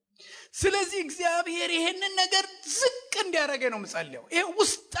 ስለዚህ እግዚአብሔር ይሄንን ነገር ዝቅ እንዲያደርገ ነው የምጸልየው። ይሄ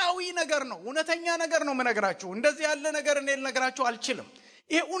ውስጣዊ ነገር ነው፣ እውነተኛ ነገር ነው የምነግራችሁ። እንደዚህ ያለ ነገር እኔ ልነግራችሁ አልችልም።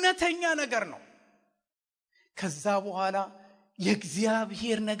 ይሄ እውነተኛ ነገር ነው። ከዛ በኋላ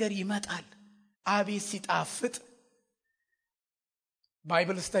የእግዚአብሔር ነገር ይመጣል። አቤት ሲጣፍጥ!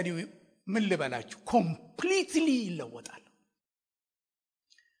 ባይብል ስተዲ ምን ልበላችሁ ኮምፕሊትሊ ይለወጣል።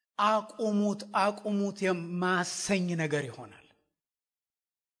 አቁሙት የማሰኝ ነገር ይሆናል።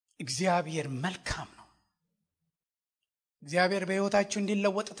 እግዚአብሔር መልካም ነው። እግዚአብሔር በሕይወታችሁ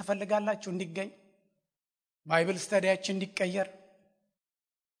እንዲለወጥ ትፈልጋላችሁ? እንዲገኝ ባይብል ስተዲያችን እንዲቀየር፣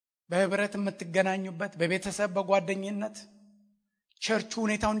 በህብረት የምትገናኙበት በቤተሰብ በጓደኝነት ቸርቹ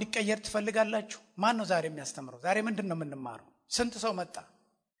ሁኔታው እንዲቀየር ትፈልጋላችሁ? ማን ነው ዛሬ የሚያስተምረው? ዛሬ ምንድነው የምንማረው? ስንት ሰው መጣ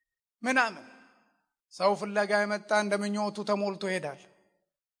ምናምን። ሰው ፍለጋ የመጣ እንደምኞቱ ተሞልቶ ይሄዳል።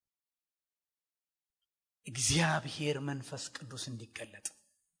 እግዚአብሔር መንፈስ ቅዱስ እንዲገለጥ።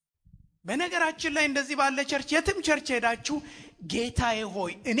 በነገራችን ላይ እንደዚህ ባለ ቸርች የትም ቸርች ሄዳችሁ ጌታዬ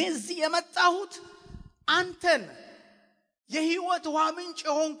ሆይ እኔ እዚህ የመጣሁት አንተን የህይወት ውሃ ምንጭ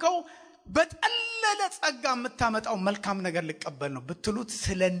የሆንከው በጠለለ ጸጋ የምታመጣው መልካም ነገር ልቀበል ነው ብትሉት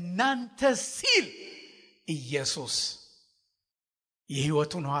ስለናንተ ሲል ኢየሱስ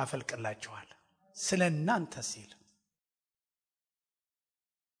የህይወቱን ውሃ ያፈልቅላችኋል። ስለናንተ ሲል።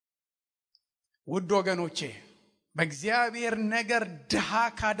 ውድ ወገኖቼ በእግዚአብሔር ነገር ድሃ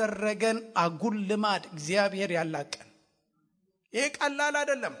ካደረገን አጉል ልማድ እግዚአብሔር ያላቀን። ይሄ ቀላል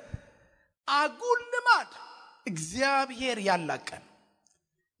አይደለም። አጉል ልማድ እግዚአብሔር ያላቀን።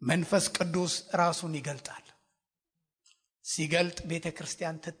 መንፈስ ቅዱስ ራሱን ይገልጣል። ሲገልጥ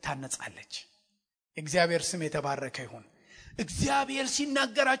ቤተክርስቲያን ትታነጻለች። እግዚአብሔር ስም የተባረከ ይሁን። እግዚአብሔር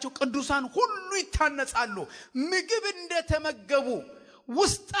ሲናገራቸው ቅዱሳን ሁሉ ይታነጻሉ። ምግብ እንደተመገቡ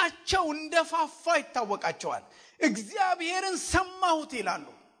ውስጣቸው እንደፋፋ ይታወቃቸዋል። እግዚአብሔርን ሰማሁት ይላሉ።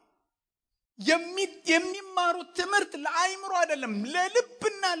 የሚማሩት ትምህርት ለአይምሮ አይደለም፣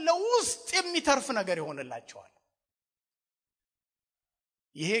 ለልብና ለውስጥ የሚተርፍ ነገር ይሆንላቸዋል።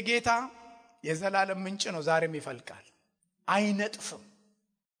 ይሄ ጌታ የዘላለም ምንጭ ነው። ዛሬም ይፈልቃል፣ አይነጥፍም።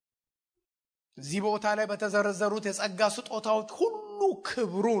 እዚህ ቦታ ላይ በተዘረዘሩት የጸጋ ስጦታዎች ሁሉ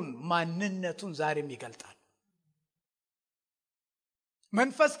ክብሩን፣ ማንነቱን ዛሬም ይገልጣል።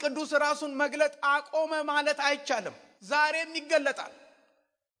 መንፈስ ቅዱስ ራሱን መግለጥ አቆመ ማለት አይቻልም። ዛሬም ይገለጣል።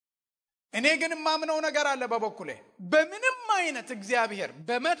 እኔ ግን ማምነው ነገር አለ በበኩሌ። በምንም አይነት እግዚአብሔር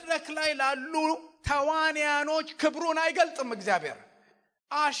በመድረክ ላይ ላሉ ተዋንያኖች ክብሩን አይገልጥም። እግዚአብሔር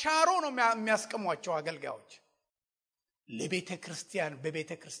አሻሮ ነው የሚያስቀሟቸው አገልጋዮች። ለቤተ ክርስቲያን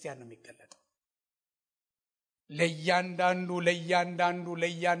በቤተ ክርስቲያን ነው የሚገለጠው።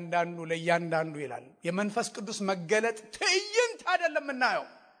 ለእያንዳንዱ ይላል። የመንፈስ ቅዱስ መገለጥ ትዕይንት አይደለም እናየው።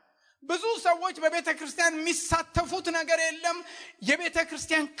 ብዙ ሰዎች በቤተ ክርስቲያን የሚሳተፉት ነገር የለም። የቤተ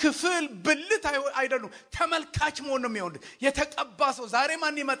ክርስቲያን ክፍል ብልት አይደሉም። ተመልካች መሆን ነው የሚሆኑት። የተቀባ ሰው ዛሬ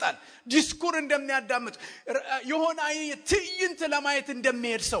ማን ይመጣል ዲስኩር እንደሚያዳምጥ የሆነ ትዕይንት ለማየት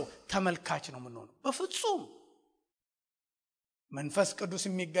እንደሚሄድ ሰው ተመልካች ነው የምንሆነው። በፍጹም መንፈስ ቅዱስ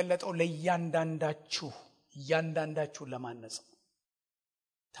የሚገለጠው እያንዳንዳችሁ ለማነጽ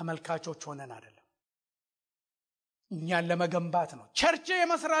ተመልካቾች ሆነን አይደለም፣ እኛን ለመገንባት ነው። ቸርች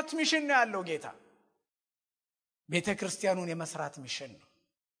የመስራት ሚሽን ነው ያለው ጌታ። ቤተ ክርስቲያኑን የመስራት ሚሽን ነው።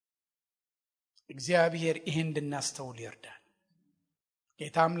 እግዚአብሔር ይህን እንድናስተውል ይርዳል።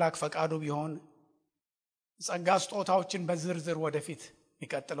 ጌታ አምላክ ፈቃዱ ቢሆን ጸጋ ስጦታዎችን በዝርዝር ወደፊት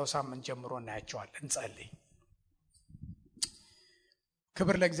የሚቀጥለው ሳምንት ጀምሮ እናያቸዋለን። እንጸልይ።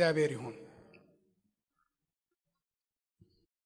 ክብር ለእግዚአብሔር ይሁን።